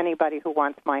help anybody who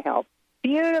wants my help.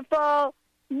 Beautiful.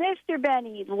 Mr.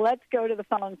 Benny, let's go to the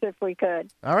phones if we could.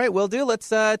 All right, will do.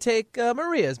 Let's take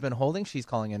Maria has been holding. She's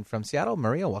calling in from Seattle.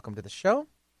 Maria, welcome to the show.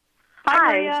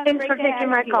 Hi, Maria. Thanks for taking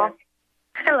my call.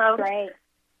 Hello. Great.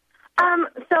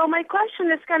 So my question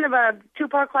is kind of a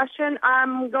 2-part question.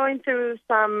 I'm going through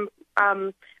some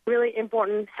really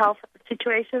important health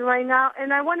situation right now,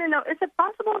 and I want to know, is it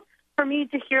possible for me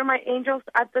to hear my angels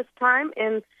at this time?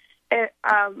 And I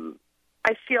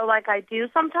feel like I do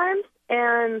sometimes.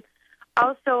 And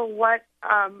also, what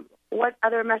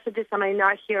other messages am I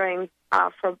not hearing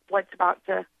for what's about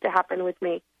to happen with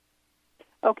me?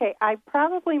 Okay, I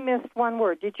probably missed one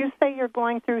word. Did you say you're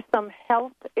going through some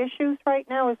health issues right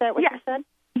now? Is that what you said?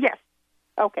 Yes.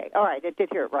 Okay, all right. I did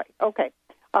hear it right. Okay,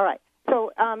 all right.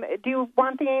 So do you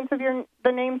want the names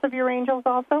of your angels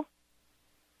also?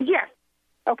 Yes.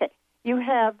 Okay. You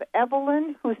have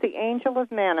Evelyn, who's the angel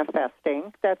of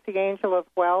manifesting. That's the angel of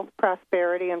wealth,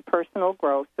 prosperity, and personal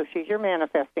growth. So she's your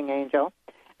manifesting angel.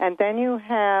 And then you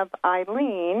have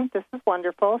Eileen. This is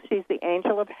wonderful. She's the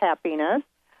angel of happiness,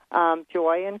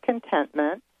 joy, and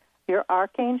contentment. Your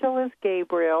archangel is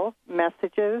Gabriel,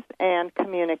 messages and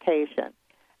communication.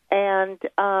 And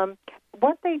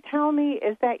what they tell me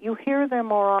is that you hear them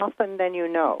more often than you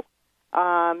know.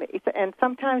 And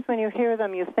sometimes when you hear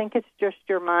them, you think it's just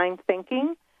your mind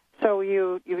thinking, so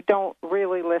you don't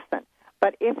really listen.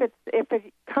 But if it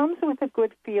comes with a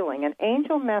good feeling, an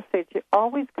angel message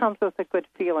always comes with a good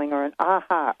feeling or an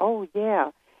aha, oh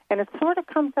yeah, and it sort of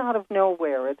comes out of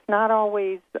nowhere. It's not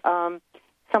always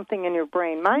something in your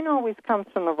brain. Mine always comes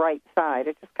from the right side.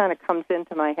 It just kind of comes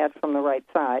into my head from the right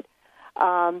side.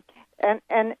 And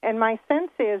my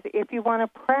sense is, if you want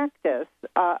to practice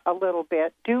a little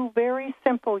bit, do very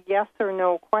simple yes or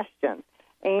no questions.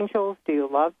 Angels, do you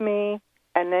love me?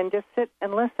 And then just sit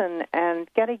and listen and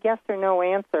get a yes or no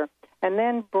answer, and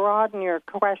then broaden your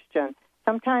question.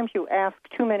 Sometimes you ask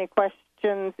too many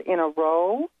questions in a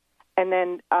row, and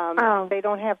then they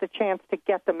don't have the chance to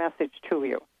get the message to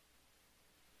you.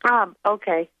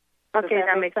 Okay. Okay,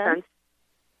 that makes sense.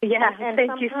 Yeah, and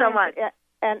thank you so much.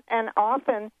 And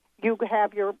often you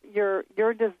have your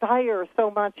desire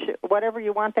so much, whatever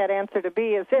you want that answer to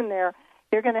be is in there.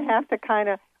 You're going to have to kind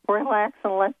of relax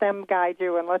and let them guide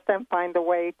you and let them find a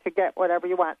way to get whatever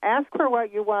you want. Ask for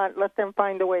what you want. Let them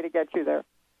find a way to get you there.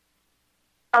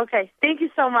 Okay. Thank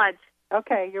you so much.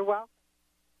 Okay, you're welcome.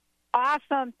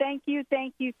 Awesome. Thank you.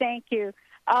 Mr.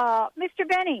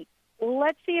 Benny,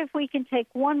 let's see if we can take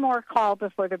one more call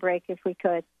before the break, if we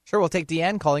could. Sure, we'll take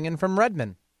Deanne calling in from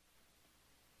Redmond.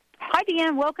 Hi,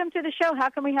 Deanne. Welcome to the show. How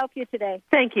can we help you today?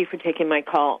 Thank you for taking my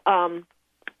call.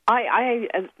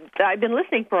 I've been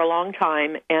listening for a long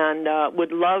time and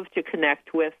would love to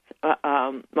connect with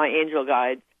my angel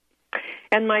guides.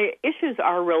 And my issues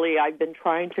are really, I've been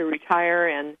trying to retire,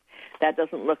 and that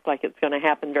doesn't look like it's going to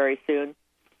happen very soon.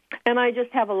 And I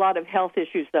just have a lot of health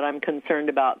issues that I'm concerned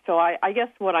about. So I guess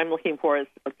what I'm looking for is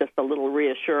just a little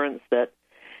reassurance that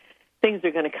things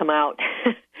are going to come out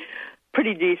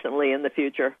pretty decently in the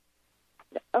future.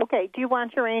 Okay. Do you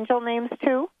want your angel names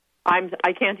too?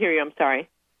 I can't hear you. I'm sorry.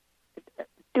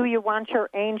 Do you want your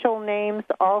angel names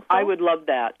also? I would love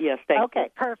that. Yes, thank you. Okay,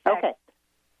 perfect. Okay.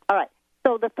 All right.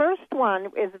 So the first one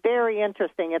is very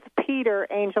interesting. It's Peter,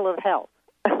 angel of health.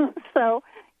 So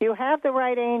you have the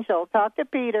right angel. Talk to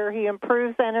Peter. He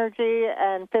improves energy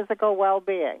and physical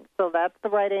well-being. So that's the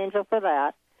right angel for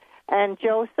that. And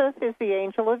Joseph is the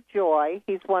angel of joy.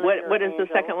 He's one of your What is angels.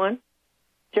 the second one?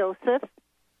 Joseph.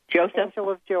 Angel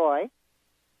of joy.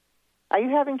 Are you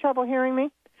having trouble hearing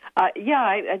me?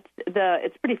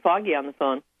 It's pretty foggy on the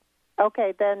phone.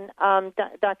 Okay, then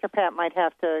Dr. Pat might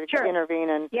have to intervene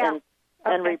and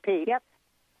repeat. Yep.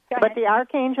 But the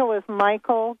archangel is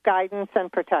Michael, guidance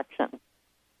and protection.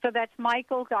 So that's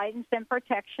Michael, guidance and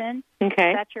protection.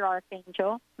 Okay. That's your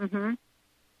archangel. Mm-hmm.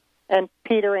 And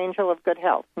Peter, angel of good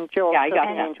health. And Joel,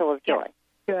 angel of joy.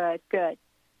 Yeah. Good.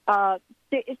 Do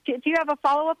you have a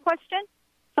follow-up question?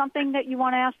 Something that you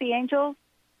want to ask the angels?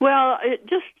 Well,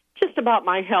 just about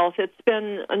my health. It's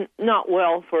been not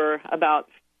well for about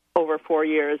over 4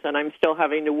 years, and I'm still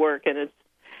having to work, and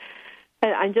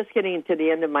I'm just getting to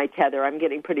the end of my tether. I'm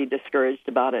getting pretty discouraged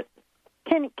about it.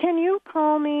 Can you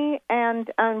call me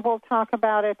and we'll talk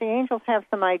about it? The angels have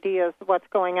some ideas of what's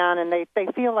going on, and they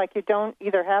feel like you don't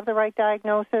either have the right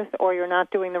diagnosis or you're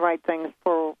not doing the right things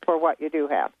for what you do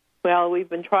have. Well, we've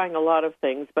been trying a lot of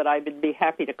things, but I would be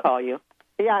happy to call you.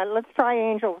 Yeah, let's try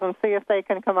angels and see if they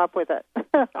can come up with it.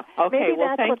 Okay, Maybe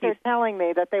well, that's what they're telling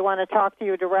me, that they want to talk to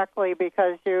you directly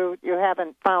because you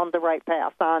haven't found the right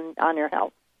path on your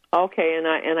health. Okay,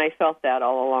 and I felt that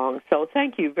all along. So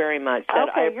thank you very much.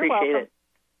 I appreciate it.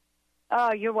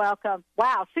 Oh, you're welcome.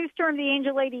 Wow, Sue Storm, the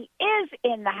Angel Lady, is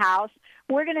in the house.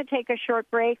 We're going to take a short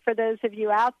break for those of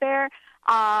you out there.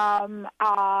 Mr.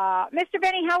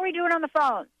 Benny, how are we doing on the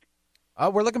phone?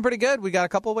 We're looking pretty good. We got a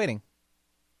couple waiting.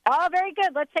 Oh, very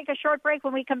good. Let's take a short break.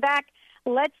 When we come back,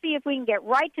 let's see if we can get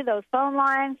right to those phone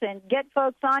lines and get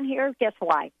folks on here. Guess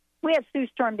why? We have Sue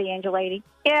Storm, the Angel Lady.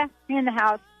 Yeah, in the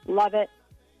house. Love it.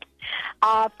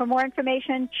 For more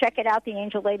information, check it out,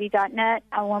 theangellady.net.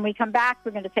 When we come back, we're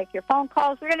going to take your phone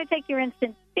calls. We're going to take your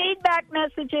instant feedback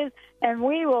messages, and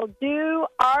we will do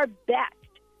our best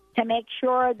to make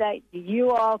sure that you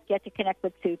all get to connect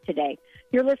with Sue today.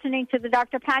 You're listening to the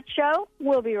Dr. Pat Show.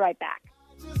 We'll be right back.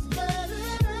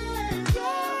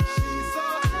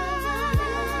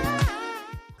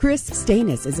 Chris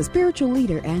Stanis is a spiritual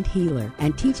leader and healer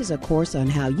and teaches a course on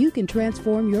how you can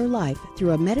transform your life through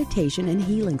a meditation and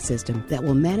healing system that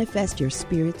will manifest your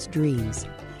spirit's dreams.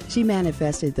 She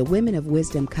manifested the Women of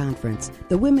Wisdom Conference,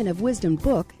 the Women of Wisdom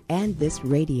book, and this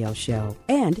radio show.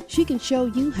 And she can show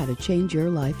you how to change your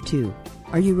life too.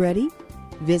 Are you ready?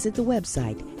 Visit the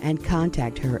website and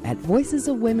contact her at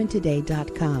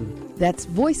voicesofwomentoday.com. That's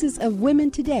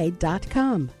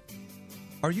voicesofwomentoday.com.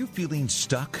 Are you feeling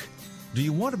stuck? Do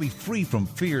you want to be free from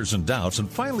fears and doubts and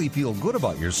finally feel good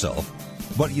about yourself,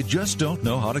 but you just don't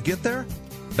know how to get there?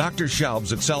 Dr.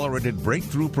 Schaub's Accelerated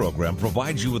Breakthrough Program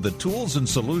provides you with the tools and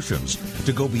solutions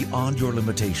to go beyond your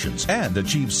limitations and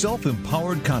achieve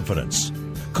self-empowered confidence.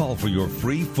 Call for your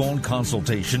free phone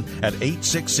consultation at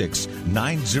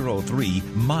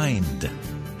 866-903-MIND.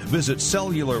 Visit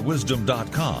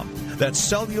cellularwisdom.com. That's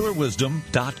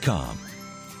cellularwisdom.com.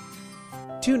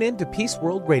 Tune in to Peace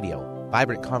World Radio,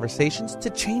 vibrant conversations to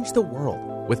change the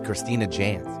world with Christina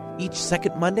Jans, each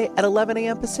second Monday at 11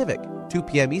 a.m. Pacific, 2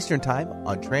 p.m. Eastern Time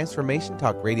on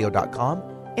TransformationTalkRadio.com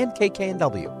and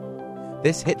KKNW.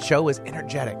 This hit show is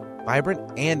energetic, vibrant,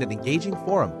 and an engaging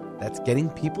forum that's getting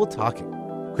people talking.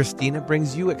 Christina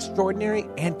brings you extraordinary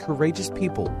and courageous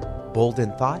people, bold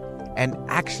in thought and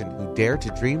action who dare to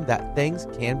dream that things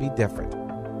can be different.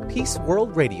 Peace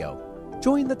World Radio.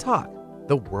 Join the talk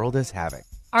the world is having.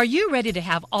 Are you ready to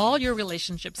have all your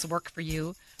relationships work for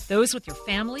you? Those with your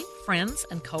family, friends,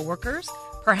 and coworkers?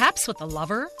 Perhaps with a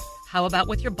lover? How about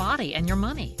with your body and your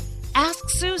money? Ask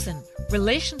Susan.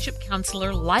 Relationship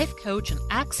counselor, life coach, and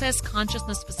access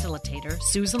consciousness facilitator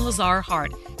Susan Lazar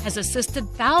Hart has assisted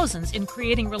thousands in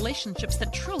creating relationships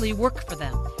that truly work for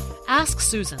them. Ask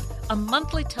Susan, a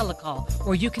monthly telecall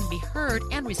where you can be heard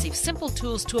and receive simple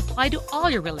tools to apply to all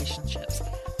your relationships.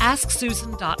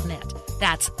 AskSusan.net.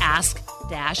 That's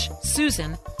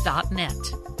ask-susan.net.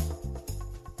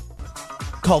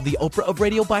 Called the Oprah of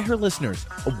Radio by her listeners,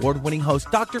 award-winning host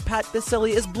Dr. Pat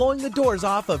Baccili is blowing the doors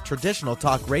off of traditional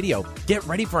talk radio. Get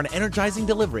ready for an energizing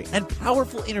delivery and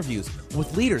powerful interviews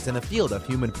with leaders in the field of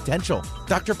human potential.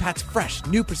 Dr. Pat's fresh,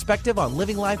 new perspective on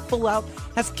living life full out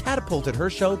has catapulted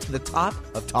her show to the top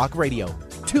of talk radio.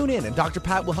 Tune in and Dr.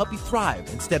 Pat will help you thrive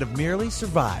instead of merely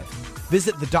survive.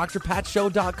 Visit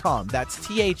thedrpatshow.com. That's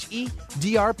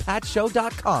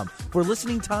THEDRPatshow.com for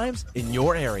listening times in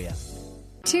your area.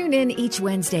 Tune in each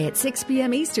Wednesday at 6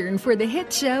 p.m. Eastern for the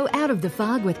hit show Out of the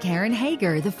Fog with Karen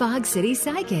Hager, the Fog City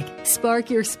Psychic. Spark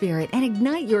your spirit and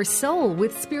ignite your soul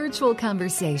with spiritual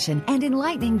conversation and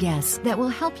enlightening guests that will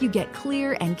help you get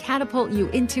clear and catapult you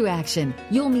into action.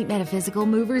 You'll meet metaphysical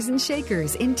movers and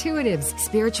shakers, intuitives,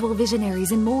 spiritual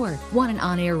visionaries, and more. Want an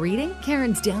on-air reading?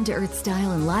 Karen's down-to-earth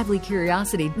style and lively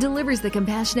curiosity delivers the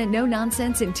compassionate,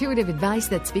 no-nonsense, intuitive advice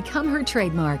that's become her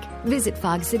trademark. Visit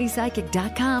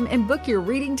fogcitypsychic.com and book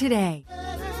your reading today.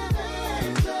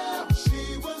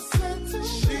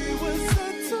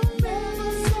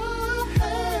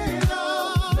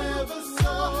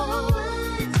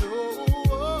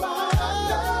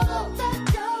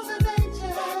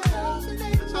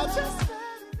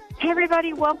 Hey,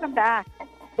 everybody, welcome back.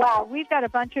 Wow, we've got a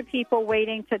bunch of people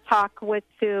waiting to talk with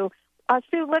Sue.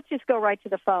 Sue, let's just go right to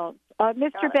the phone.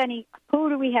 Mr. Benny, who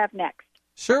do we have next?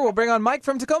 Sure, we'll bring on Mike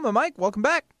from Tacoma. Mike, welcome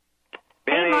back.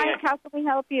 Hey, Mike, how can we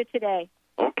help you today?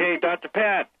 Okay, Dr.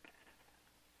 Pat.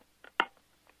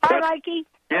 Hi, Mikey.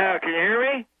 Yeah, can you hear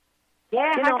me?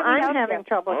 Yeah, I'm having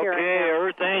trouble hearing you. Okay,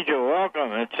 Earth Angel,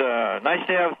 welcome. It's nice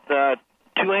to have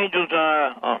two angels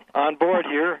on board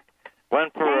here. One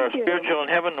for spiritual in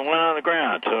heaven and one on the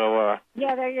ground. So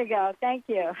yeah, there you go. Thank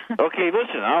you. Okay,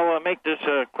 listen, I'll make this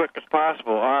quick as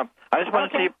possible. I just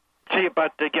want to see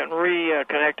about getting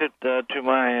reconnected to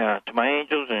my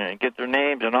angels and get their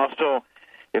names, and also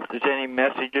if there's any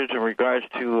messages in regards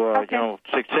to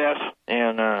success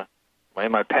and in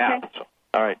my path. Okay. So,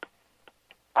 all right.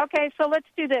 Okay, so let's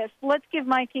do this. Let's give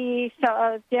Mikey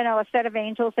a set of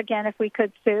angels again, if we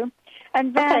could, Sue.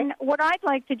 And then what I'd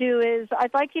like to do is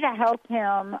I'd like you to help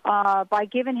him by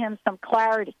giving him some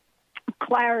clarity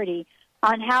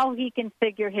on how he can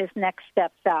figure his next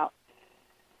steps out.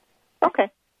 Okay.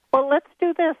 Well, let's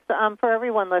do this for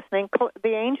everyone listening.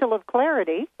 The angel of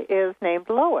clarity is named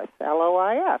Lois,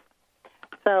 L-O-I-S.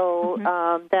 So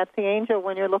that's the angel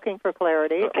when you're looking for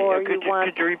clarity, or you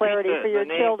want clarity for your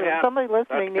children. Somebody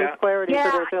listening needs clarity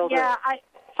for their children. Yeah,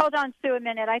 hold on, Sue, a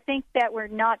minute. I think that we're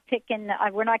not getting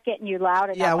you loud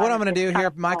enough. Yeah, what I'm going to do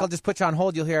here, Mike, I'll just put you on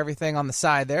hold. You'll hear everything on the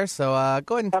side there. So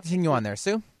go ahead and continue on there,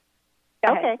 Sue.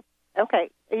 Okay.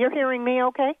 You're hearing me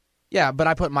okay? Yeah, but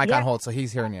I put Mike on hold, so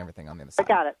he's hearing everything on the other side. I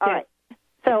got it. All right.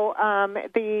 So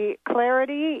the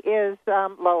clarity is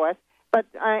Lois, but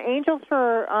angels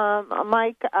for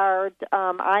Mike are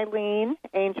Eileen,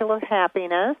 angel of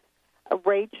happiness,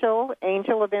 Rachel,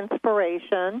 angel of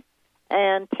inspiration,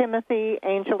 and Timothy,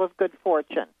 angel of good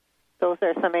fortune. Those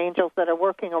are some angels that are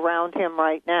working around him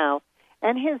right now.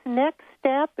 And his next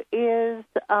step is,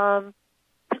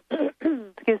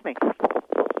 excuse me,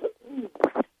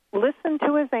 listen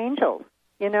to his angels.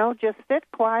 Just sit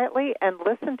quietly and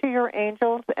listen to your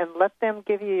angels and let them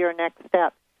give you your next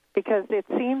step, because it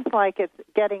seems like it's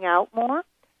getting out more.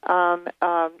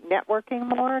 networking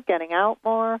more, getting out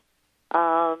more,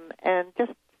 and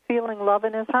just feeling love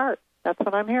in his heart. That's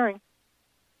what I'm hearing.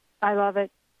 I love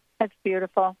it. That's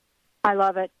beautiful. I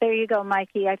love it. There you go,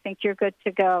 Mikey. I think you're good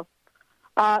to go.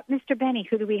 Mr. Benny,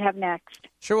 who do we have next?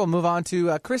 Sure, we'll move on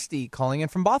to Christy calling in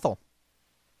from Bothell.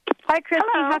 Hi, Christy.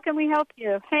 Hello. How can we help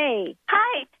you? Hey.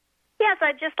 Hi. Yes,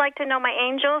 I'd just like to know my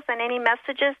angels and any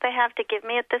messages they have to give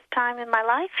me at this time in my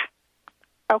life.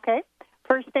 Okay.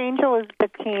 First angel is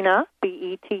Bettina,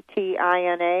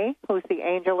 Bettina, who's the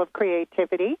angel of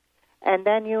creativity. And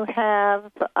then you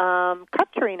have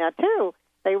Katrina, too.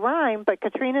 They rhyme, but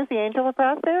Katrina's the angel of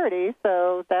prosperity,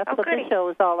 so that's what the show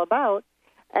is all about.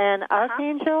 And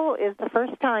Archangel is the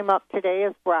first time up today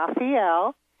is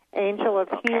Raphael, angel of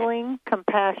healing,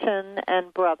 compassion,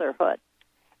 and brotherhood.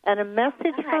 And a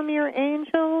message from your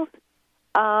angels,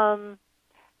 they're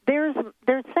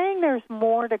saying there's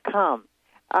more to come.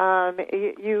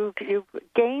 You've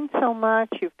gained so much,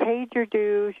 you've paid your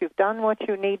dues, you've done what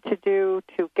you need to do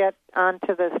to get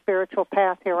onto the spiritual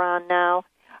path you're on now,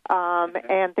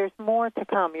 and there's more to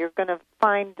come. You're going to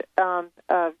find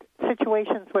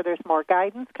situations where there's more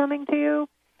guidance coming to you,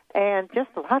 and just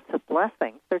lots of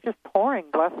blessings. They're just pouring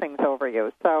blessings over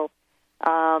you. So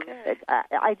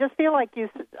I just feel like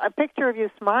a picture of you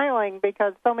smiling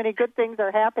because so many good things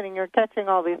are happening. You're catching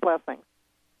all these blessings.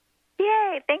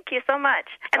 Yay, thank you so much.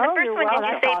 And the first one, did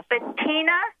you say awesome.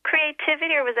 Bettina,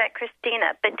 creativity, or was that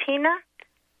Christina? Bettina?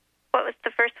 What was the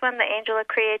first one, the angel of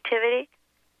creativity?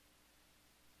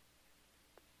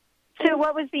 So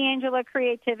what was the angel of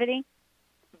creativity?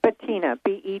 Bettina,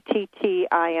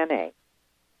 Bettina.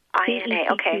 I-N-A,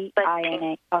 okay.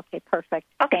 Bettina. Okay, perfect.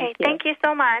 Okay, thank you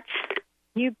so much.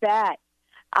 You bet.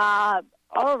 All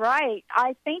right.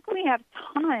 I think we have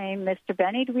time, Mr.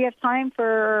 Benny. Do we have time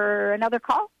for another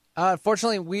call?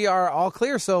 Fortunately, we are all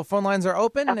clear, so phone lines are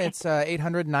open. Okay. It's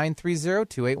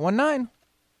 800-930-2819.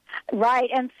 Right.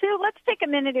 And Sue, let's take a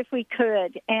minute if we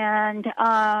could and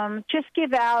just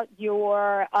give out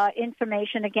your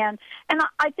information again. And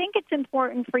I think it's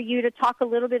important for you to talk a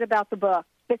little bit about the books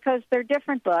because they're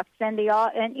different books, and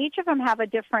each of them have a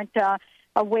different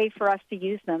a way for us to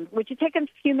use them. Would you take a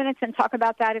few minutes and talk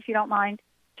about that if you don't mind?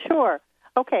 Sure.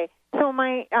 Okay. So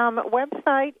my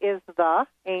website is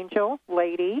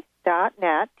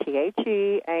theangellady.net,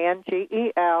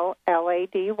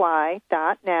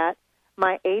 TheAngellady.net.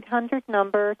 My 800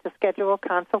 number to schedule a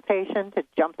consultation to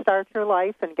jumpstart your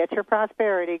life and get your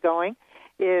prosperity going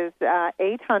is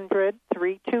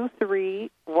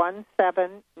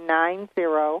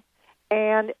 800-323-1790.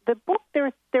 And the book,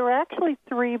 there are actually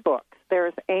 3 books.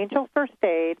 There's Angel First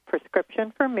Aid,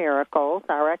 Prescription for Miracles,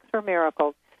 RX for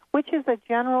Miracles, which is a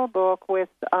general book with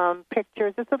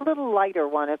pictures. It's a little lighter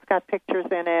one. It's got pictures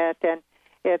in it, and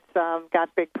it's got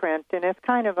big print, and it's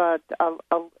kind of a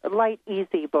light,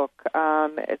 easy book,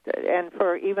 and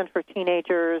even for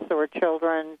teenagers or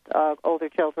children, older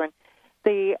children.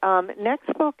 The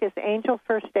next book is Angel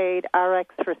First Aid,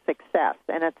 RX for Success,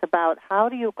 and it's about how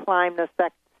do you climb the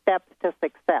steps to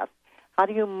success. How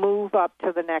do you move up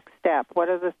to the next step? What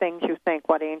are the things you think?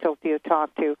 What angels do you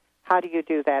talk to? How do you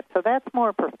do that? So that's more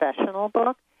a professional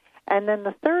book. And then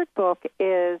the third book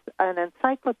is an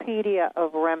encyclopedia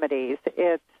of remedies.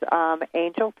 It's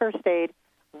Angel First Aid,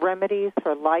 Remedies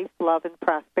for Life, Love, and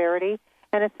Prosperity.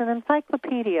 And it's an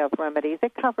encyclopedia of remedies.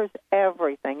 It covers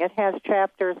everything. It has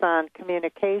chapters on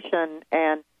communication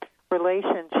and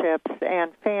relationships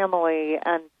and family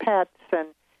and pets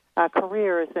and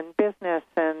careers and business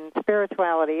and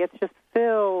spirituality. It's just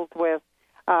filled with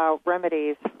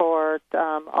remedies for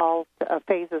all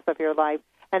phases of your life.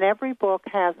 And every book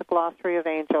has a glossary of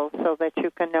angels so that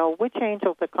you can know which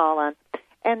angel to call on.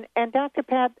 And Dr.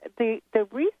 Pat, the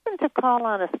reason to call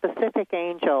on a specific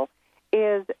angel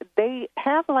is they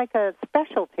have like a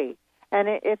specialty. And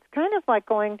it's kind of like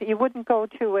you wouldn't go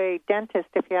to a dentist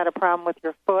if you had a problem with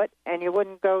your foot, and you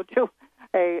wouldn't go to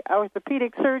a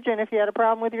orthopedic surgeon if you had a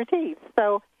problem with your teeth.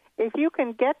 So if you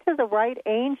can get to the right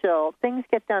angel, things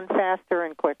get done faster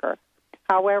and quicker.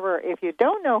 However, if you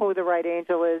don't know who the right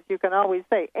angel is, you can always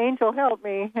say, "Angel, help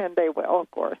me," and they will,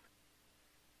 of course.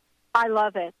 I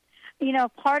love it. You know,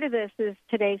 part of this is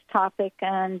today's topic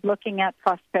and looking at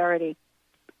prosperity.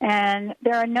 And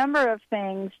there are a number of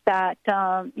things that,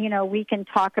 we can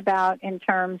talk about in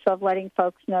terms of letting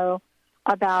folks know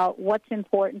about what's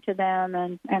important to them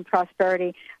and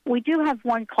prosperity. We do have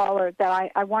one caller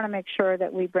that I want to make sure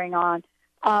that we bring on.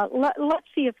 Let's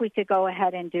see if we could go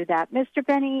ahead and do that. Mr.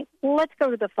 Benny, let's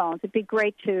go to the phones. It'd be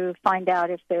great to find out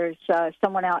if there's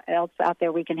someone else out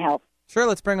there we can help. Sure,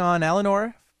 let's bring on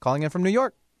Eleanor, calling in from New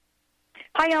York.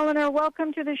 Hi, Eleanor.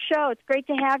 Welcome to the show. It's great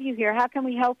to have you here. How can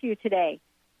we help you today?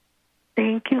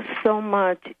 Thank you so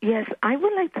much. Yes, I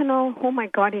would like to know who my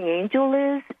guardian angel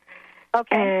is.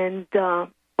 Okay. And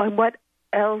what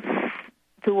else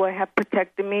do I have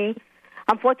protecting me?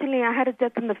 Unfortunately, I had a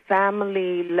death in the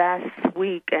family last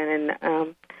week, and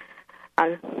I'm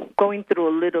going through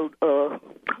a little,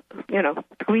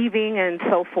 grieving and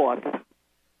so forth.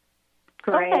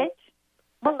 Great. Okay.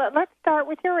 Well, let's start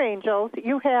with your angels.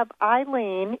 You have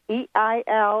Eileen,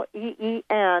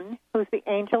 Eileen, who's the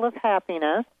angel of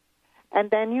happiness. And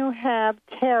then you have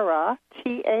Tara,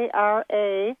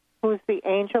 Tara, who's the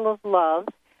angel of love.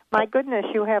 My goodness,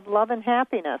 you have love and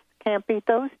happiness. Can't beat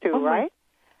those two, right?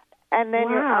 And then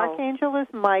your archangel is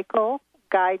Michael,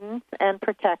 guidance and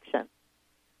protection.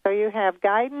 So you have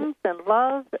guidance and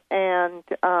love and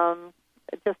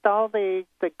just all the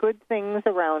good things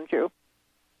around you.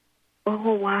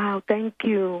 Oh, wow. Thank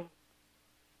you.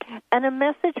 And a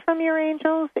message from your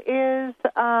angels is,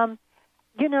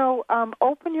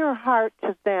 open your heart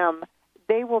to them.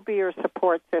 They will be your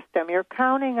support system. You're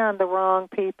counting on the wrong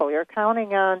people. You're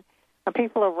counting on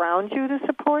people around you to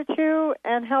support you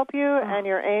and help you, and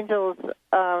your angels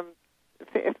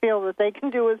feel that they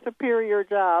can do a superior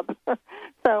job.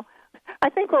 So I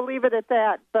think we'll leave it at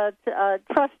that, but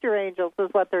trust your angels is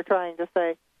what they're trying to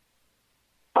say.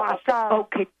 Awesome.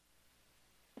 Okay.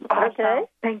 Okay.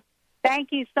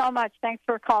 Thank you so much. Thanks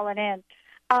for calling in.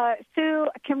 Sue,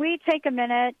 can we take a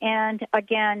minute? And,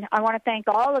 again, I want to thank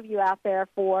all of you out there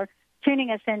for tuning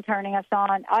us in, turning us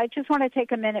on. I just want to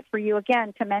take a minute for you,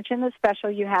 again, to mention the special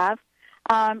you have,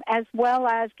 as well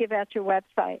as give out your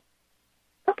website.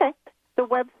 Okay. The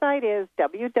website is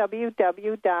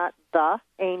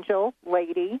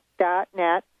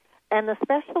www.theangellady.net, and the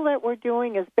special that we're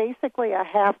doing is basically a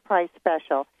half-price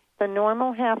special. The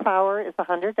normal half hour is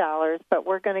 $100, but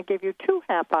we're going to give you 2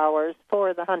 half hours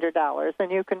for the $100,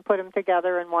 and you can put them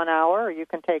together in 1 hour, or you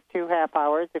can take 2 half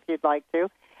hours if you'd like to,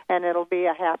 and it'll be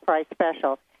a half-price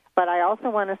special. But I also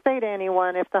want to say to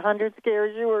anyone, if the 100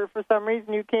 scares you or for some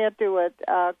reason you can't do it,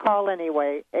 call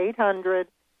anyway,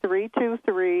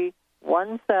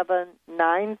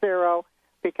 800-323-1790,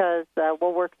 because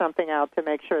we'll work something out to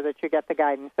make sure that you get the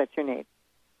guidance that you need.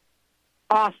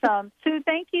 Awesome. Sue,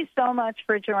 thank you so much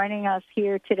for joining us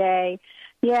here today.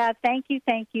 Yeah, thank you.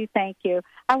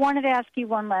 I wanted to ask you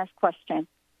one last question.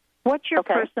 What's your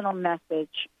personal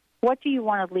message? What do you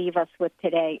want to leave us with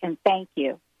today? And thank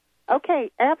you.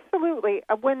 Okay, absolutely.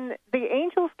 When the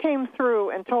angels came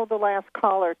through and told the last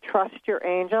caller, trust your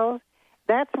angels,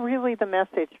 that's really the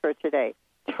message for today.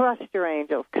 Trust your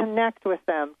angels. Connect with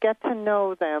them. Get to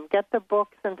know them. Get the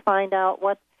books and find out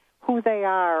who they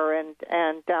are, and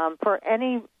for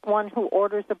anyone who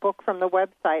orders a book from the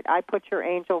website, I put your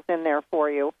angels in there for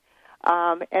you.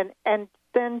 And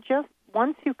then just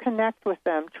once you connect with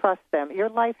them, trust them. Your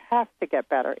life has to get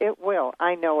better. It will.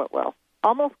 I know it will.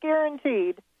 Almost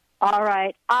guaranteed. All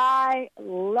right. I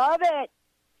love it.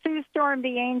 Sue Storm,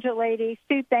 the Angel Lady.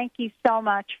 Sue, thank you so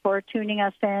much for tuning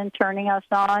us in, turning us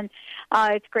on.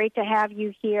 It's great to have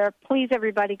you here. Please,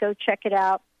 everybody, go check it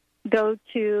out. Go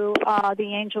to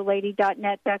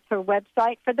theangellady.net. That's her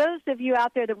website. For those of you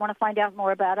out there that want to find out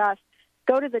more about us,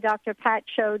 go to the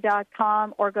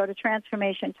drpatshow.com or go to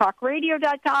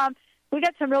transformationtalkradio.com. We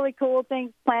got some really cool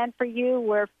things planned for you.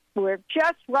 We're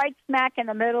just right smack in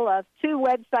the middle of 2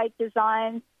 website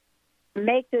designs.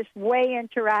 Make this way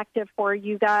interactive for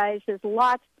you guys. There's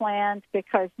lots planned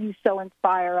because you so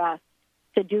inspire us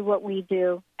to do what we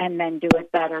do and then do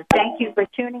it better. Thank you for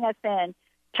tuning us in.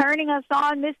 Turning us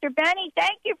on, Mr. Benny,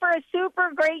 thank you for a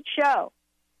super great show.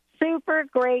 Super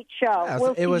great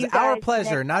show. It was our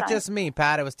pleasure, not just me,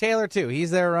 Pat. It was Taylor, too.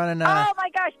 He's there running. Oh, my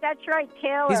gosh, that's right,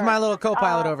 Taylor. He's my little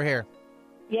co-pilot over here.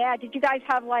 Yeah, did you guys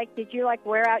have, did you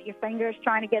wear out your fingers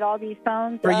trying to get all these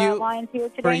phones lines here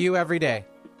today? For you every day.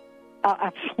 Oh,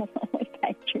 absolutely.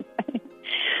 Thank you, Benny.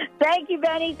 Thank you,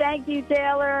 Benny. Thank you,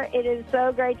 Taylor. It is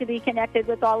so great to be connected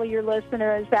with all of your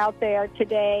listeners out there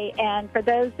today. And for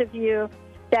those of you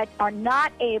that are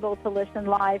not able to listen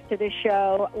live to the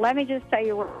show, let me just tell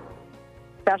you we're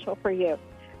special for you.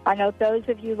 I know those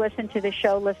of you listen to the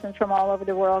show listen from all over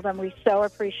the world, and we so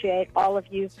appreciate all of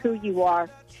you, who you are.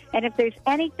 And if there's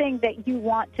anything that you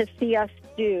want to see us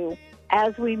do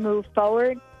as we move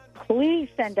forward, please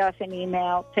send us an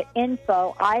email to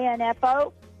info,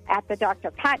 I-N-F-O, at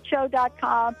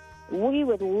thedrpatshow.com. We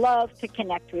would love to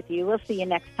connect with you. We'll see you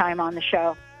next time on the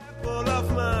show.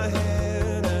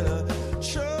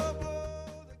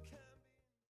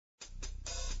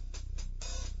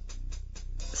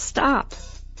 Stop.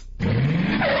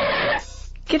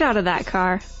 Get out of that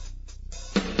car.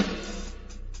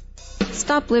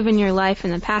 Stop living your life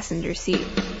in the passenger seat.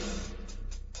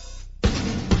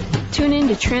 Tune in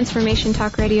to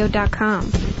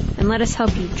TransformationTalkRadio.com and let us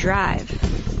help you drive.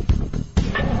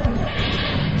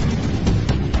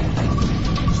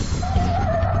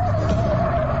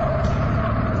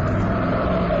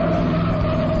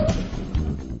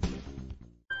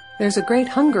 There's a great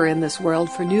hunger in this world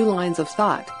for new lines of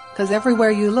thought, because everywhere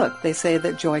you look, they say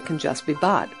that joy can just be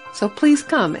bought. So please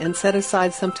come and set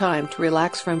aside some time to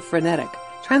relax from frenetic.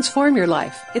 Transform your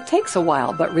life. It takes a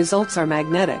while, but results are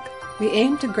magnetic. We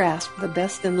aim to grasp the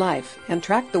best in life and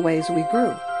track the ways we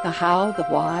grew. The how, the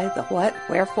why, the what,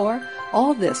 wherefore,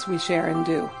 all this we share and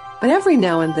do. But every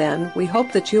now and then, we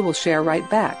hope that you will share right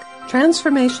back.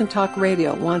 Transformation Talk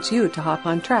Radio wants you to hop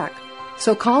on track.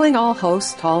 So calling all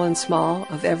hosts, tall and small,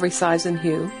 of every size and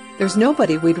hue, there's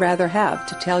nobody we'd rather have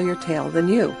to tell your tale than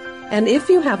you. And if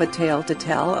you have a tale to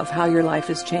tell of how your life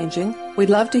is changing,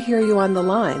 we'd love to hear you on the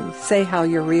line say how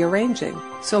you're rearranging.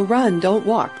 So run, don't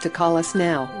walk to call us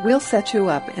now. We'll set you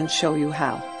up and show you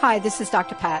how. Hi, this is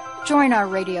Dr. Pat. Join our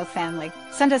radio family.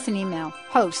 Send us an email,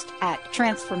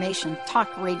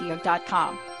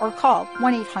 host@transformationtalkradio.com, or call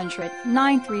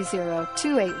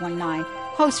 1-800-930-2819.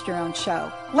 Host your own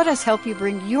show. Let us help you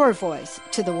bring your voice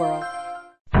to the world.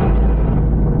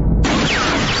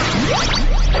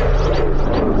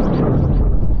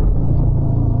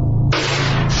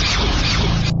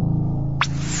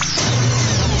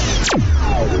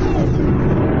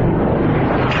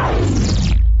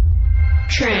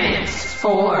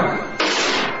 Transform.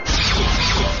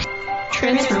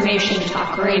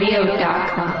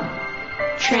 TransformationTalkRadio.com.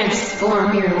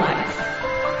 Transform your life.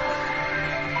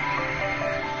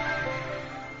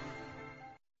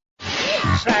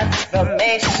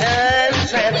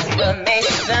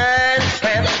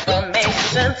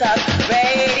 Transformation, Talk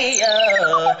Radio.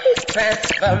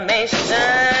 Transformation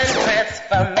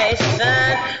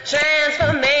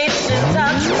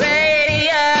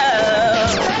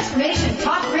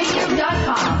Talk Radio.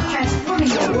 TransformationTalkRadio.com. Transforming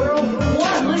the world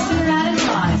one listener at a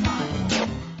time.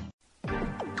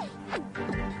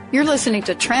 You're listening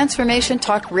to Transformation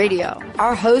Talk Radio.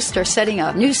 Our hosts are setting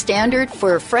a new standard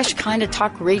for a fresh kind of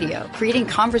talk radio, creating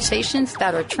conversations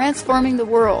that are transforming the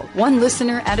world, one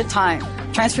listener at a time.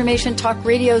 Transformation Talk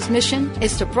Radio's mission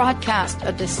is to broadcast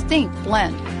a distinct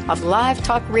blend of live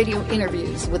talk radio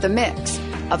interviews with a mix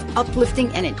of uplifting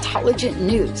and intelligent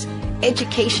news,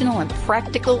 educational and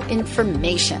practical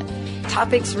information.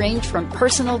 Topics range from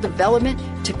personal development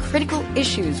to critical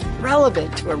issues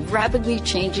relevant to a rapidly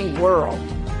changing world.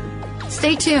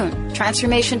 Stay tuned.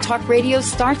 Transformation Talk Radio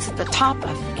starts at the top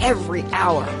of every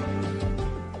hour.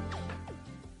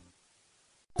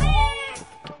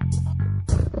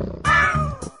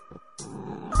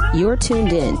 You're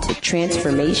tuned in to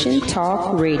Transformation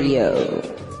Talk Radio.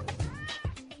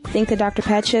 Think the Dr.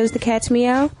 Pat Show's the cat's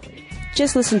meow?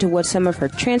 Just listen to what some of her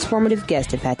transformative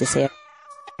guests have had to say.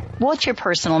 What's your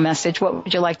personal message? What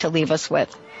would you like to leave us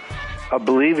with?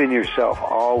 Believe in yourself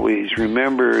always.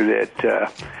 Remember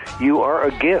that you are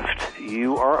a gift.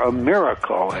 You are a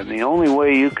miracle. And the only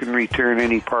way you can return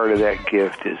any part of that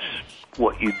gift is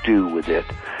what you do with it.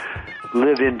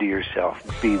 Live into yourself.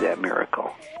 Be that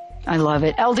miracle. I love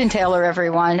it. Eldon Taylor,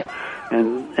 everyone.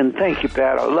 And thank you,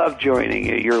 Pat. I love joining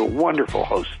you. You're a wonderful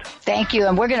host. Thank you.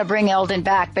 And we're going to bring Eldon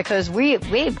back because we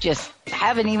just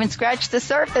haven't even scratched the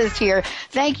surface here.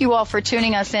 Thank you all for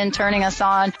tuning us in, turning us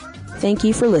on. Thank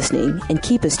you for listening, and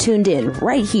keep us tuned in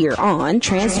right here on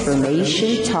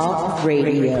Transformation Talk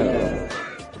Radio.